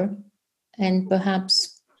freer, and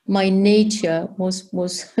perhaps my nature was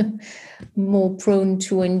more prone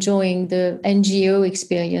to enjoying the NGO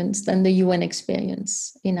experience than the UN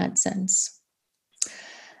experience in that sense.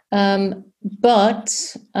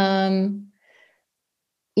 But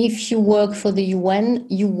if you work for the UN,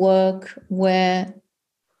 you work where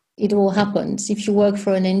it all happens. If you work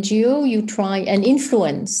for an NGO, you try and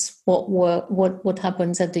influence what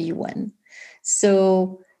happens at the UN.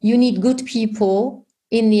 So you need good people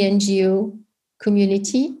in the NGO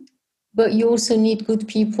community, but you also need good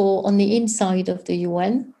people on the inside of the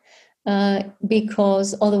UN,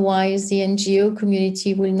 because otherwise the NGO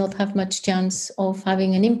community will not have much chance of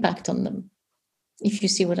having an impact on them, if you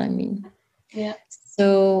see what I mean. Yeah.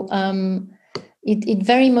 So it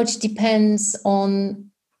very much depends on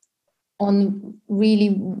really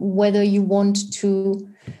whether you want to,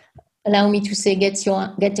 allow me to say, get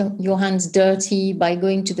your hands dirty by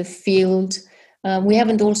going to the field. We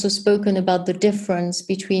haven't also spoken about the difference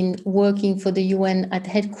between working for the UN at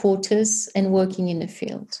headquarters and working in the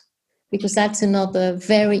field, because that's another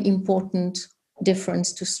very important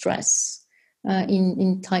difference to stress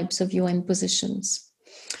in types of UN positions.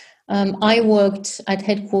 I worked at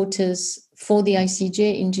headquarters for the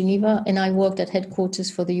ICJ in Geneva, and I worked at headquarters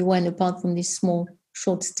for the UN, apart from this small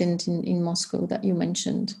short stint in Moscow that you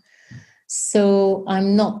mentioned. So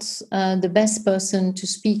I'm not the best person to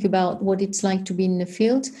speak about what it's like to be in the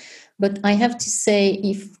field, but I have to say,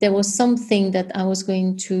 if there was something that I was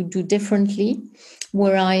going to do differently,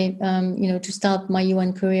 were I, to start my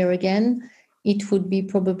UN career again, it would be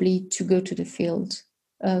probably to go to the field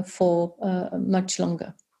for much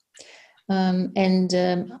longer.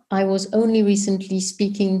 I was only recently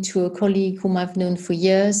speaking to a colleague whom I've known for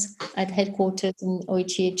years at headquarters in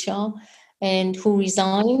OHCHR, and who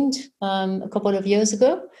resigned a couple of years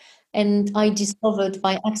ago. And I discovered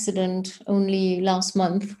by accident only last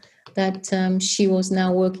month that she was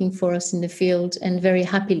now working for us in the field, and very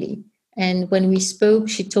happily. And when we spoke,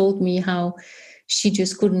 she told me how she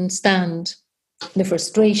just couldn't stand the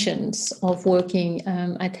frustrations of working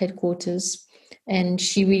at headquarters, and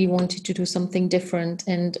she really wanted to do something different.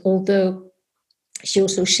 And although she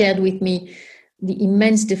also shared with me the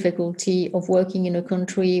immense difficulty of working in a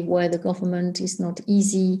country where the government is not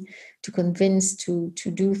easy to convince to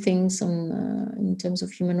do things in terms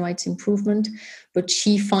of human rights improvement, but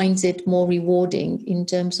she finds it more rewarding in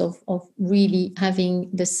terms of really having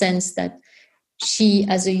the sense that she,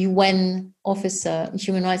 as a UN officer,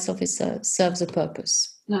 human rights officer, serves a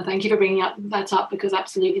purpose. No, thank you for bringing that up, because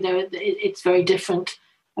absolutely, it's very different,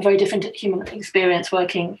 a very different human experience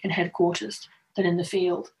working in headquarters than in the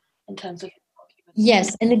field in terms of.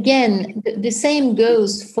 Yes, and again, the same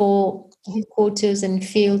goes for headquarters and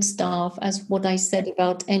field staff as what I said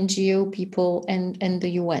about NGO people and the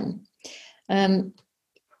UN.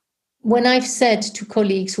 When I've said to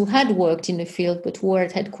colleagues who had worked in the field but were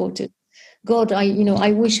at headquarters, God,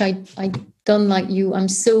 I wish I'd done like you. I'm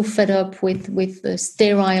so fed up with the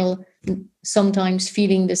sterile, sometimes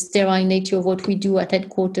feeling the sterile nature of what we do at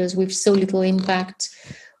headquarters with so little impact,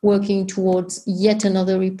 working towards yet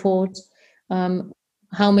another report.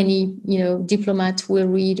 How many diplomats will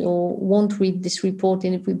read or won't read this report,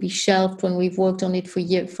 and it will be shelved when we've worked on it for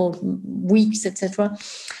weeks, etc.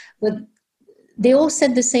 But they all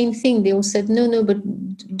said the same thing. They all said, no, but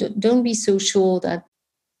don't be so sure that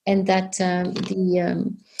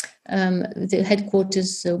the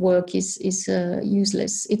headquarters work is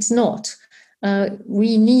useless. It's not.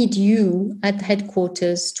 We need you at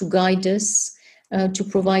headquarters to guide us, to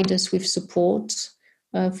provide us with support.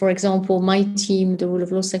 For example, my team, the Rule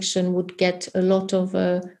of Law section, would get a lot of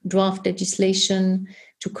draft legislation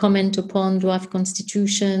to comment upon, draft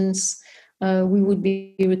constitutions. We would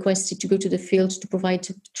be requested to go to the field to provide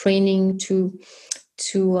training to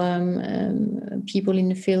people in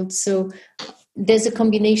the field. So there's a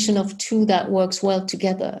combination of two that works well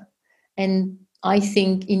together. And I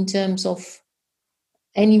think in terms of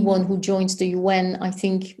anyone who joins the UN, I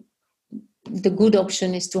think the good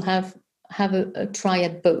option is to have a try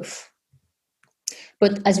at both.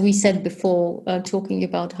 But as we said before, talking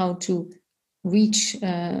about how to reach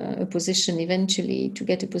a position eventually, to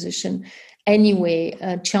get a position anyway,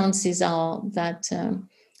 chances are that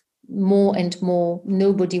more and more,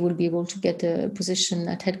 nobody will be able to get a position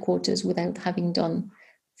at headquarters without having done,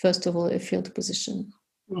 first of all, a field position.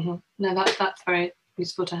 Mm-hmm. No, that's very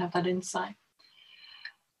useful to have that insight.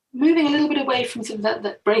 Moving a little bit away from sort of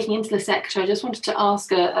that breaking into the sector, I just wanted to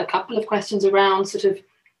ask a couple of questions around sort of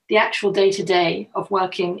the actual day-to-day of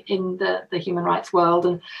working in the human rights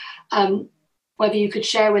world, and whether you could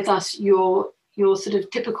share with us your sort of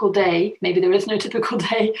typical day. Maybe there is no typical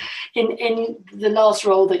day in the last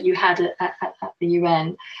role that you had at the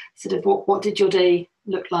UN. Sort of what did your day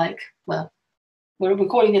look like? Well, we're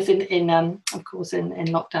recording this in of course in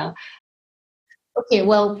lockdown. Okay,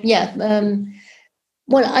 well, yeah.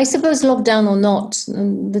 Well, I suppose lockdown or not,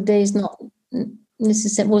 the day is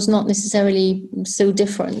was not necessarily so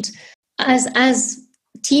different. As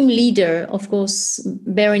team leader, of course,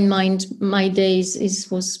 bear in mind my days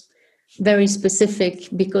was very specific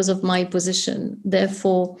because of my position.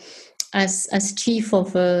 Therefore, as chief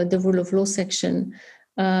of the Rule of Law section,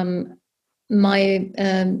 my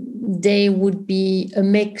day would be a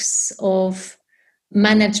mix of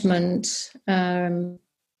management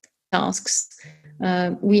tasks.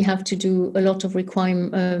 We have to do a lot of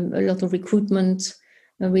recruitment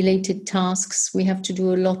related tasks. We have to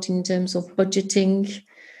do a lot in terms of budgeting.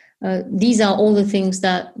 These are all the things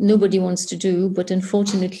that nobody wants to do, but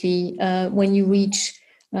unfortunately, when you reach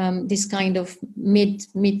this kind of mid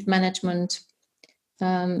management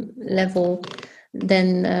level,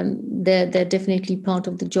 then they're definitely part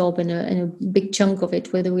of the job and a big chunk of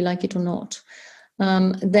it, whether we like it or not.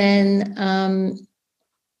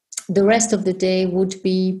 The rest of the day would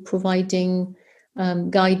be providing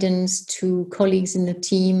guidance to colleagues in the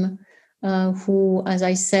team who, as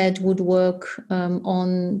I said, would work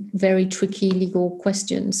on very tricky legal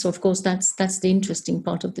questions. So, of course, that's the interesting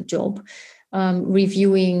part of the job,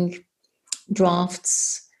 reviewing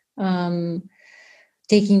drafts,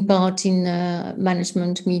 taking part in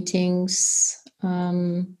management meetings,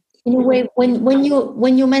 In a way, when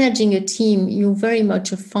you're managing a team, you're very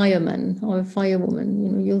much a fireman or a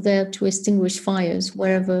firewoman. You're there to extinguish fires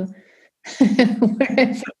wherever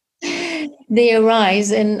wherever they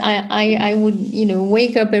arise. And I would,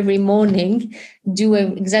 wake up every morning, do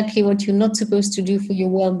exactly what you're not supposed to do for your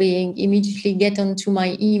well-being, immediately get onto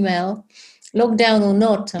my email, lockdown or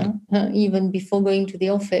not, even before going to the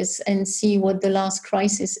office, and see what the last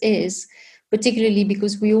crisis is, particularly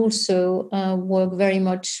because we also work very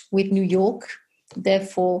much with New York.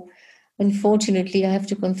 Therefore, unfortunately, I have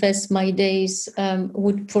to confess, my days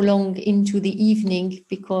would prolong into the evening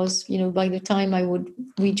because, by the time I would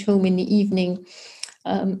reach home in the evening,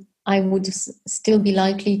 I would still be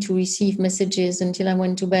likely to receive messages until I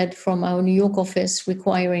went to bed from our New York office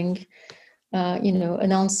requiring,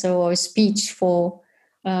 an answer or a speech for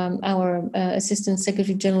our Assistant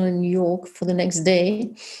Secretary General in New York for the next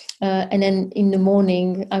day. And then in the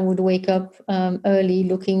morning, I would wake up early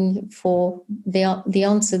looking for the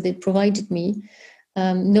answer they provided me,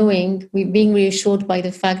 being reassured by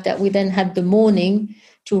the fact that we then had the morning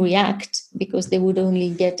to react because they would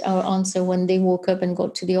only get our answer when they woke up and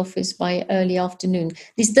got to the office by early afternoon.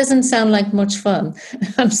 This doesn't sound like much fun.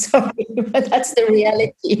 I'm sorry, but that's the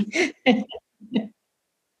reality.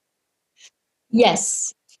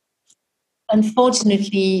 Yes.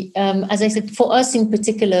 Unfortunately, as I said, for us in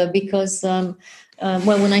particular, because,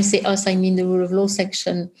 when I say us, I mean the rule of law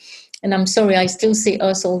section. And I'm sorry, I still say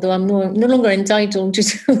us, although I'm no longer entitled to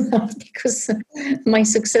do that because my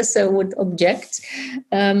successor would object.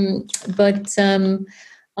 But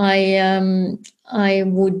I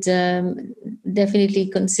would definitely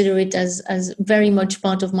consider it as very much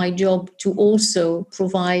part of my job to also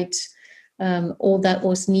provide all that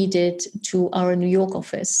was needed to our New York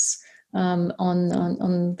office.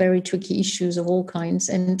 On very tricky issues of all kinds,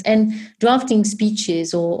 and drafting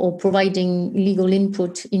speeches or providing legal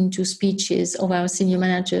input into speeches of our senior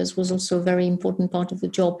managers was also a very important part of the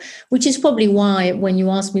job, which is probably why when you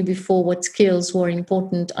asked me before what skills were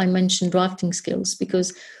important, I mentioned drafting skills,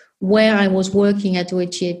 because where I was working at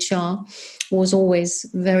OHCHR was always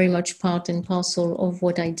very much part and parcel of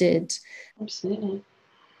what I did. Absolutely.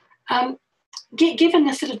 Given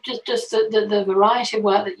the sort of just the variety of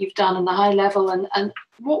work that you've done and the high level, and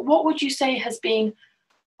what would you say has been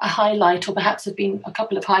a highlight, or perhaps have been a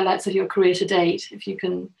couple of highlights of your career to date, if you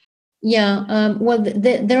can? Yeah, well,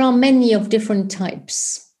 there are many of different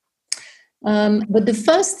types. But the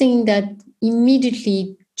first thing that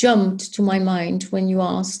immediately jumped to my mind when you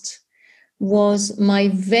asked was my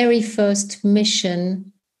very first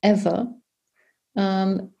mission ever.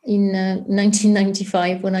 In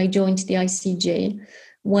 1995, when I joined the ICJ,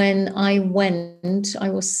 when I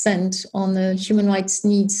was sent on a human rights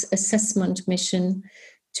needs assessment mission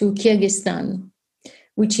to Kyrgyzstan,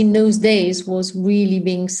 which in those days was really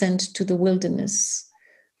being sent to the wilderness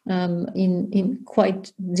in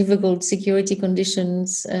quite difficult security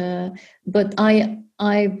conditions. But I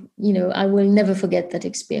will never forget that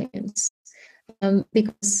experience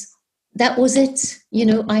because that was it.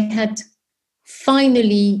 I had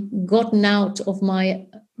finally gotten out of my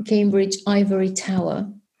Cambridge ivory tower,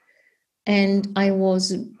 and I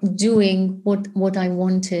was doing what I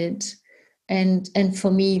wanted, and for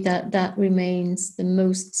me that remains the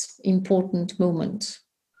most important moment.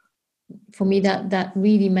 For me, that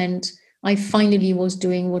really meant I finally was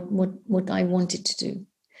doing what I wanted to do.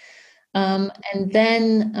 And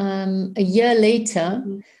then a year later,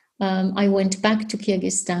 I went back to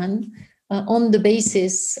Kyrgyzstan on the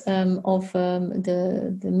basis of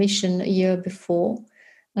the mission a year before,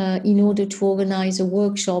 in order to organize a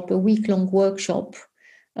week-long workshop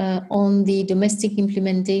on the domestic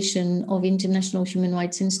implementation of international human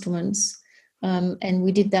rights instruments. And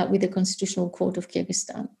we did that with the Constitutional Court of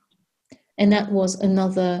Kyrgyzstan. And that was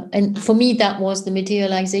and for me, that was the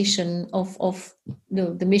materialization of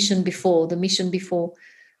the mission before. The mission before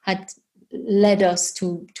had led us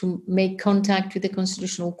to make contact with the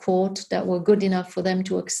Constitutional Court that were good enough for them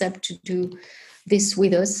to accept to do this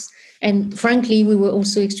with us. And frankly, we were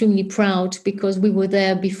also extremely proud because we were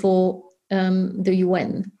there before the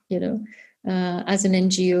UN. As an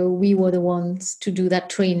NGO, we were the ones to do that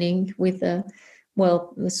training with the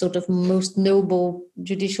sort of most noble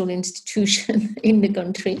judicial institution in the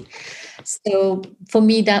country. So for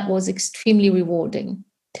me, that was extremely rewarding.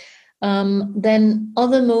 Then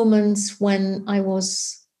other moments when I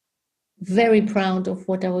was very proud of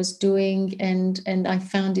what I was doing and I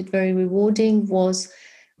found it very rewarding was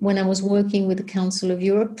when I was working with the Council of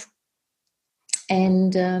Europe.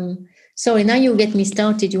 And sorry, now you'll get me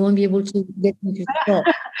started. You won't be able to get me to stop.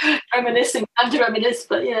 Reminiscing, I'm to reminisce,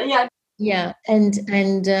 but yeah. Yeah, and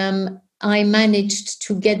I managed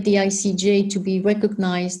to get the ICJ to be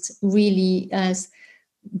recognized really as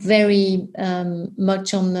very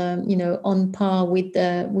much on the, on par with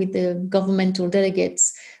the governmental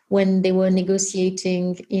delegates when they were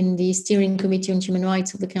negotiating in the Steering Committee on Human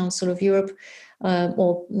Rights of the Council of Europe,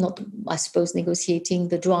 or not, I suppose, negotiating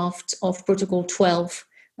the draft of Protocol 12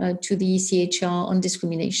 to the ECHR on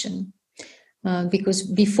discrimination. Because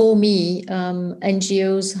before me,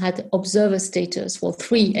 NGOs had observer status. Well,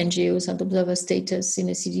 3 NGOs had observer status in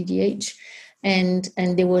the CEDH, and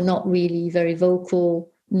they were not really very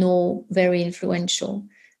vocal nor very influential.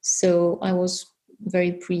 So I was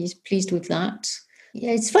very pleased with that.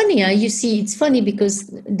 Yeah, it's funny. You see, it's funny because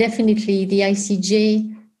definitely the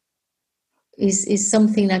ICJ is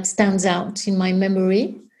something that stands out in my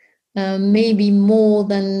memory, maybe more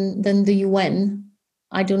than the UN.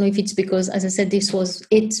 I don't know if it's because, as I said,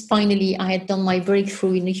 finally I had done my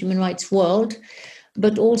breakthrough in the human rights world,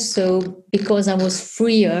 but also because I was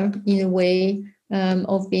freer in a way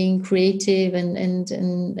of being creative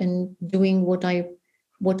and doing what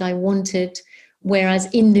I wanted. Whereas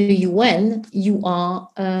in the UN, you are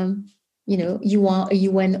a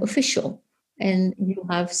UN official, and you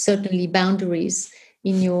have certainly boundaries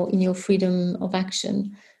in your freedom of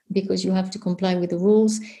action, because you have to comply with the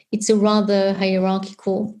rules. It's a rather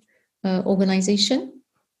hierarchical organization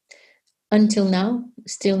until now,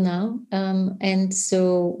 still now. And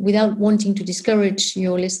so without wanting to discourage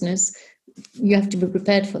your listeners, you have to be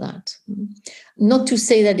prepared for that. Not to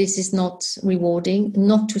say that this is not rewarding,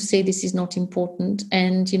 not to say this is not important.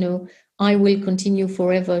 And, I will continue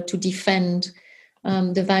forever to defend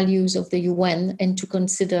the values of the UN and to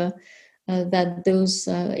consider that those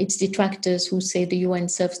its detractors who say the UN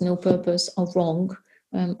serves no purpose are wrong.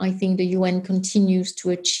 I think the UN continues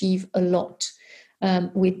to achieve a lot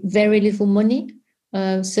with very little money,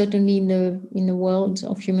 certainly in the world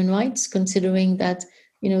of human rights, considering that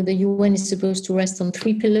the UN is supposed to rest on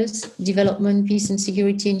 3 pillars: development, peace and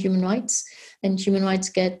security, and human rights. And human rights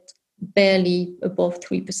get barely above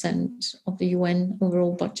 3% of the UN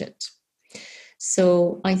overall budget.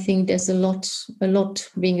 So I think there's a lot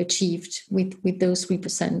being achieved with those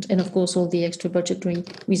 3%. And of course, all the extra budgetary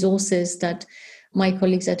resources that my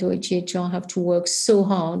colleagues at OHCHR have to work so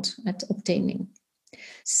hard at obtaining.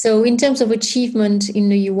 So in terms of achievement in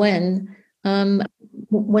the UN,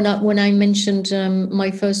 when I mentioned my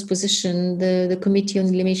first position, the Committee on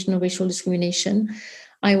Elimination of Racial Discrimination,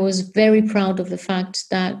 I was very proud of the fact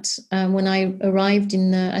that when I arrived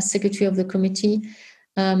as secretary of the committee,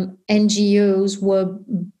 NGOs were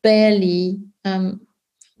barely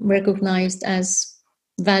recognized as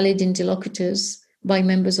valid interlocutors by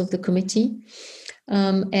members of the committee.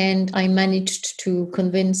 And I managed to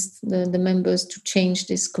convince the members to change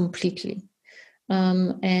this completely.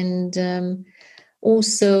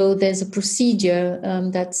 Also, there's a procedure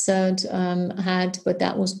that CERD had, but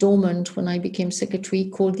that was dormant when I became secretary,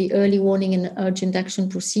 called the Early Warning and Urgent Action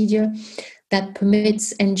Procedure, that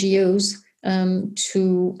permits NGOs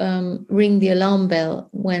to ring the alarm bell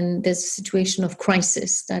when there's a situation of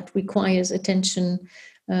crisis that requires attention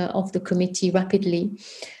of the committee rapidly.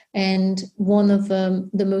 And one of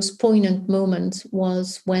the most poignant moments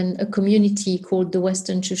was when a community called the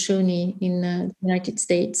Western Shoshone in the United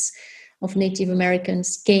States of Native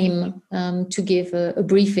Americans came to give a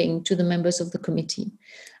briefing to the members of the committee.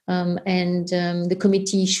 The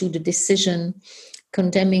committee issued a decision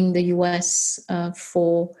condemning the US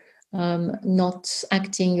for not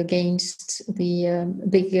acting against the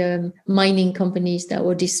big mining companies that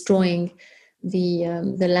were destroying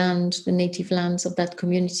the land, the native lands of that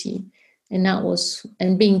community.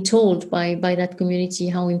 And being told by that community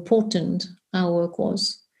how important our work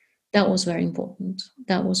was. That was very important.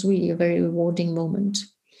 That was really a very rewarding moment.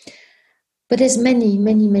 But there's many,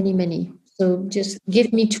 many, many, many. So just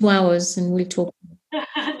give me 2 hours and we'll talk.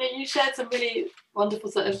 You shared some really wonderful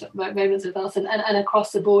sort of moments with us and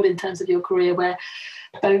across the board in terms of your career, where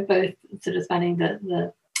both sort of spanning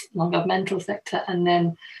the non-governmental sector and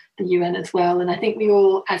then the UN as well. And I think we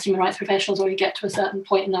all, as human rights professionals, when we get to a certain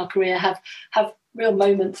point in our career, have real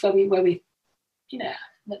moments where we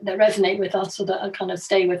that resonate with us, or that kind of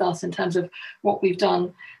stay with us in terms of what we've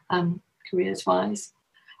done careers-wise.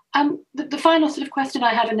 The final sort of question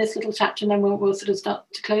I have in this little chapter, and then we'll sort of start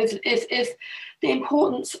to close it, is the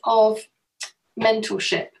importance of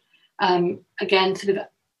mentorship. Again, sort of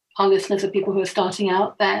our listeners are people who are starting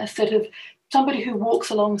out there, sort of somebody who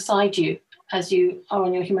walks alongside you as you are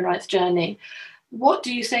on your human rights journey. What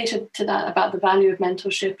do you say to that about the value of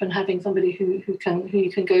mentorship and having somebody who you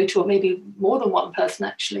can go to, or maybe more than one person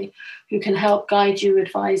actually, who can help guide you,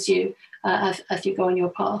 advise you as you go on your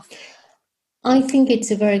path? I think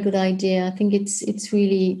it's a very good idea. I think it's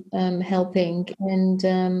really helping. And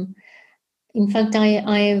in fact,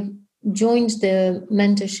 I joined the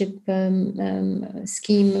mentorship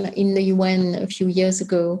scheme in the UN a few years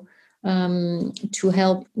ago, to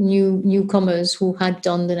help newcomers who had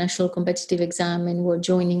done the national competitive exam and were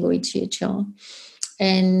joining OHCHR.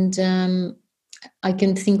 And I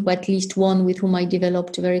can think of at least one with whom I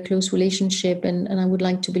developed a very close relationship, and I would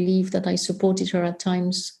like to believe that I supported her at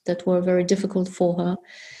times that were very difficult for her.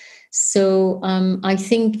 So I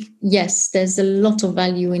think, yes, there's a lot of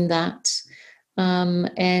value in that.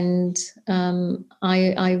 And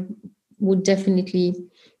I would definitely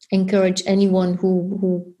encourage anyone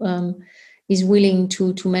who is willing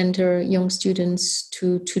to mentor young students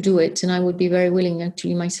to do it. And I would be very willing,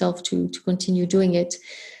 actually, myself to continue doing it,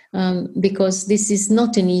 because this is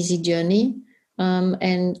not an easy journey.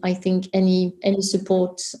 And I think any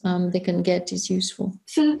support they can get is useful.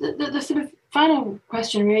 So the sort of final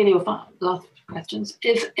question, really, or last questions,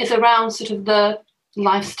 is around sort of the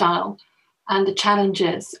lifestyle and the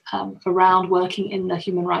challenges around working in the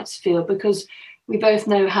human rights field, because we both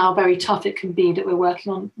know how very tough it can be, that we're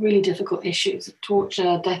working on really difficult issues of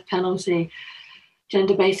torture, death penalty,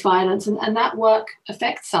 gender-based violence, and that work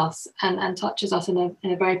affects us and touches us in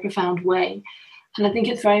a very profound way. And I think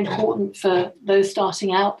it's very important for those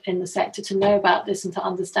starting out in the sector to know about this and to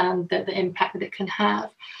understand the impact that it can have.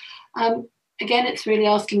 Again, it's really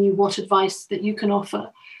asking you what advice that you can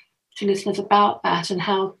offer to listeners about that, and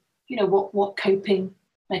how, what coping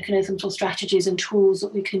mechanisms or strategies and tools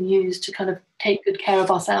that we can use to kind of take good care of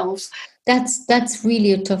ourselves. That's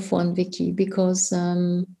really a tough one, Vicky, because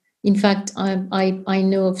in fact, I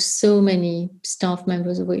know of so many staff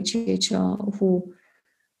members of OHCHR who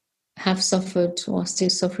have suffered or are still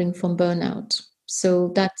suffering from burnout.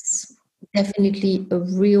 So that's definitely a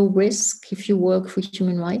real risk if you work for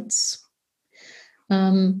human rights.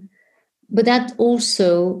 But that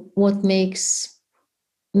also what makes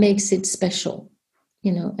it special,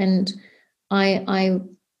 and I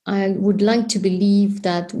would like to believe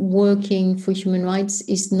that working for human rights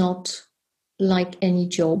is not like any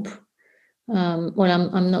job. Well,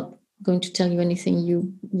 I'm not going to tell you anything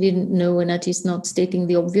you didn't know, and that is not stating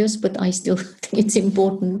the obvious, but I still think it's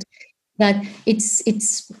important that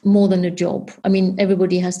it's more than a job. I mean,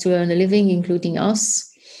 everybody has to earn a living, including us,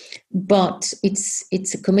 but it's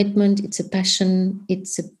a commitment, it's a passion,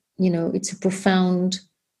 it's a profound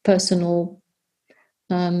personal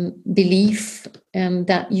belief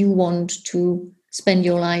that you want to spend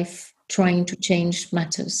your life trying to change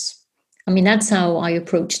matters. I mean, that's how I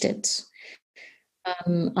approached it.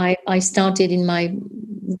 I started in my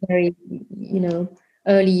very,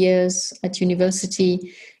 early years at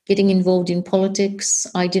university, getting involved in politics.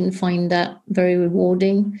 I didn't find that very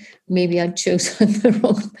rewarding. Maybe I chose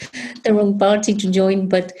the wrong party to join,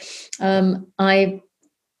 but I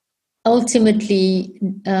ultimately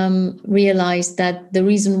realized that the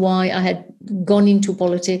reason why I had gone into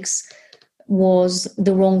politics was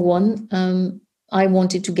the wrong one. I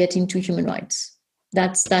wanted to get into human rights.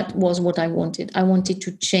 That was what I wanted. I wanted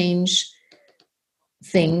to change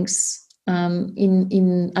things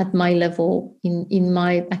in at my level, in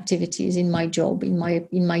my activities, in my job, in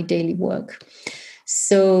my daily work.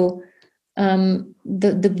 So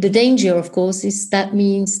the danger, of course, is that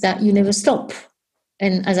means that you never stop.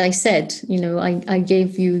 And as I said, I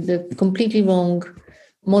gave you the completely wrong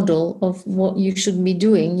model of what you should be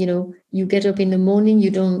doing. You get up in the morning, you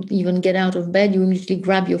don't even get out of bed, you immediately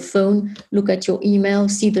grab your phone, look at your email,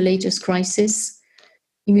 see the latest crisis,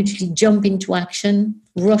 immediately jump into action,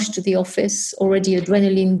 rush to the office, already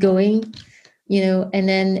adrenaline going, and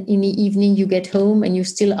then in the evening you get home and you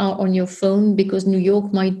still are on your phone because New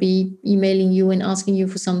York might be emailing you and asking you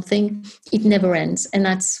for something. It never ends, and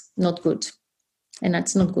that's not good.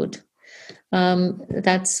 That's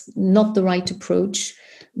not the right approach.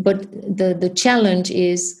 But the challenge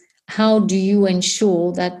is, how do you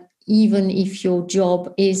ensure that even if your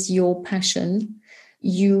job is your passion,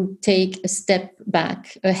 you take a step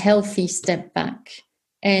back, a healthy step back,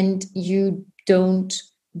 and you don't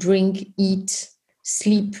drink, eat,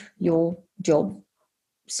 sleep your job,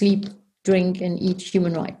 sleep, drink, and eat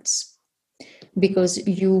human rights, because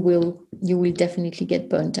you will definitely get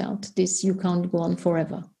burnt out. You can't go on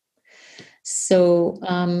forever. So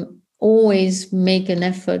always make an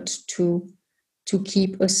effort to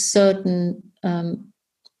keep a certain,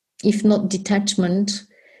 if not detachment,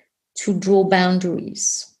 to draw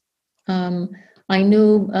boundaries. I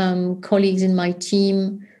know colleagues in my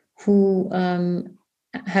team who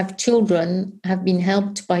have children have been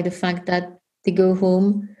helped by the fact that they go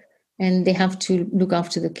home and they have to look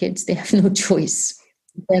after the kids. They have no choice.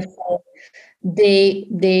 Therefore, they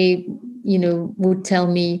would tell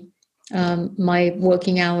me my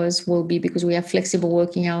working hours will be, because we have flexible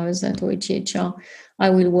working hours at OHCHR, I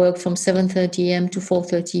will work from 7:30 a.m. to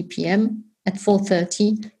 4:30 p.m. At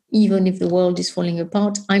 4:30, even if the world is falling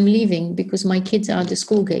apart, I'm leaving because my kids are at the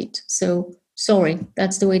school gate. So sorry,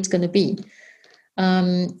 that's the way it's going to be.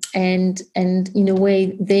 And in a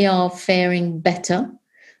way, they are faring better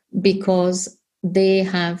because they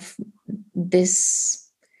have this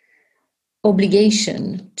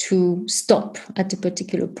obligation to stop at a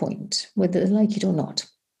particular point, whether they like it or not.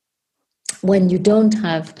 When you don't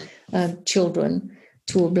have children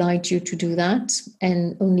to oblige you to do that,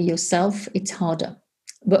 and only yourself, it's harder,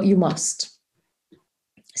 but you must.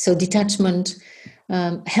 So detachment,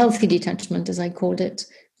 healthy detachment, as I called it,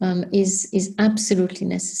 is absolutely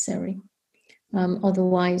necessary.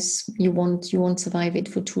 Otherwise, you won't survive it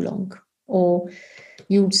for too long, or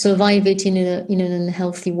you survive it in an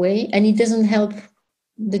unhealthy way, and it doesn't help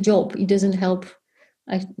the job. It doesn't help.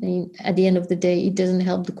 I mean, at the end of the day, it doesn't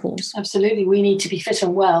help the cause. Absolutely, we need to be fit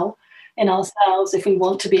and well in ourselves if we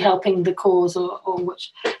want to be helping the cause or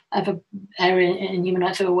whichever area in human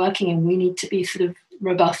rights we're working in. We need to be sort of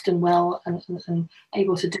robust and well and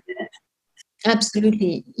able to do it.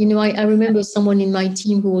 Absolutely. I remember someone in my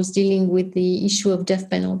team who was dealing with the issue of death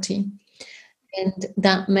penalty. And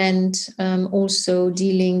that meant also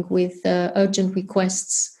dealing with urgent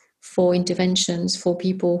requests for interventions for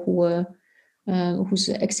people who were whose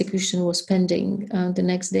execution was pending the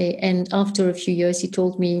next day. And after a few years, he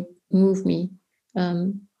told me, move me,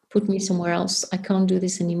 put me somewhere else. I can't do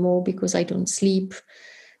this anymore because I don't sleep.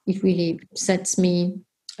 It really upsets me.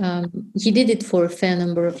 He did it for a fair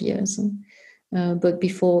number of years. But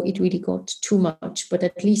before it really got too much, but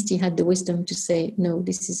at least he had the wisdom to say, no,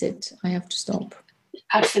 this is it. I have to stop.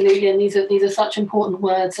 Absolutely. And these are such important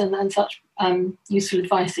words and such useful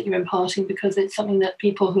advice that you're imparting, because it's something that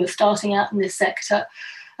people who are starting out in this sector,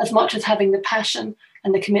 as much as having the passion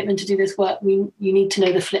and the commitment to do this work, you need to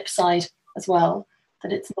know the flip side as well,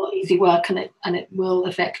 that it's not easy work and it will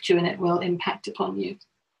affect you and it will impact upon you.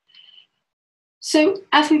 So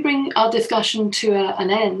as we bring our discussion to an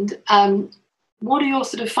end, what are your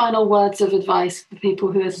sort of final words of advice for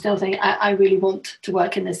people who are still saying, I really want to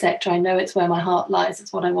work in this sector. I know it's where my heart lies.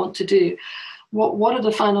 It's what I want to do. What are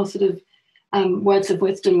the final sort of words of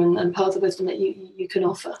wisdom and pearls of wisdom that you can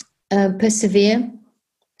offer? Persevere.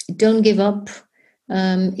 Don't give up.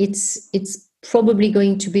 It's probably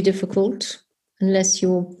going to be difficult unless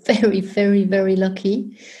you're very, very, very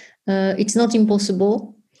lucky. It's not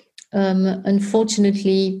impossible.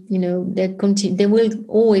 Unfortunately, there will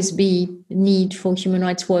always be need for human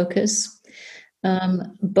rights workers,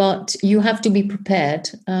 but you have to be prepared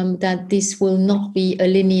that this will not be a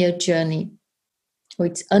linear journey, or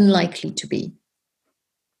it's unlikely to be.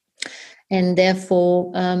 And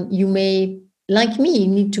therefore, you may, like me,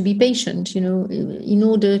 need to be patient. In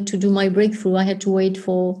order to do my breakthrough, I had to wait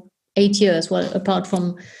for 8 years. Well, apart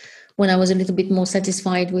from when I was a little bit more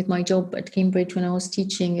satisfied with my job at Cambridge, when I was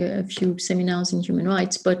teaching a few seminars in human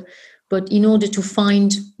rights. But in order to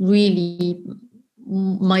find really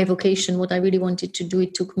my vocation, what I really wanted to do,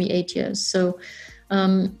 it took me 8 years. So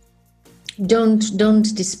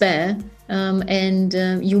don't despair. And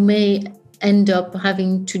you may end up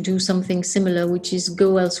having to do something similar, which is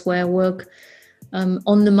go elsewhere, work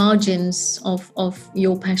on the margins of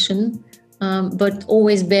your passion. But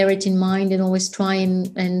always bear it in mind and always try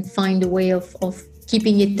and find a way of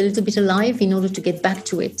keeping it a little bit alive in order to get back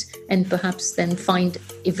to it and perhaps then find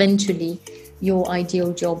eventually your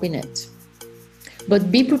ideal job in it. But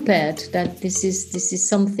be prepared that this is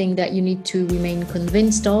something that you need to remain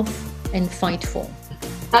convinced of and fight for.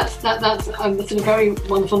 That's a very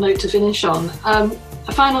wonderful note to finish on.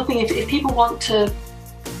 A final thing, if people want to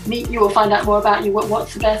meet you or find out more about you,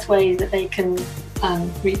 what's the best way that they can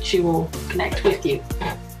reach you or connect with you?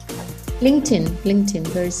 LinkedIn,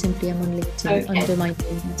 very simply. I'm on LinkedIn under my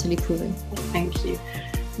name, Natalie Prouvé. Thank you.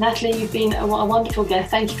 Natalie, you've been a wonderful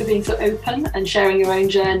guest. Thank you for being so open and sharing your own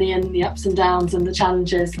journey and the ups and downs and the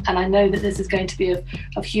challenges. And I know that this is going to be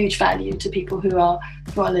of huge value to people who are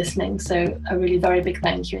listening. So a really very big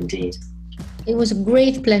thank you indeed. It was a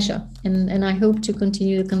great pleasure. And I hope to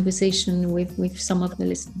continue the conversation with some of the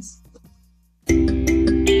listeners.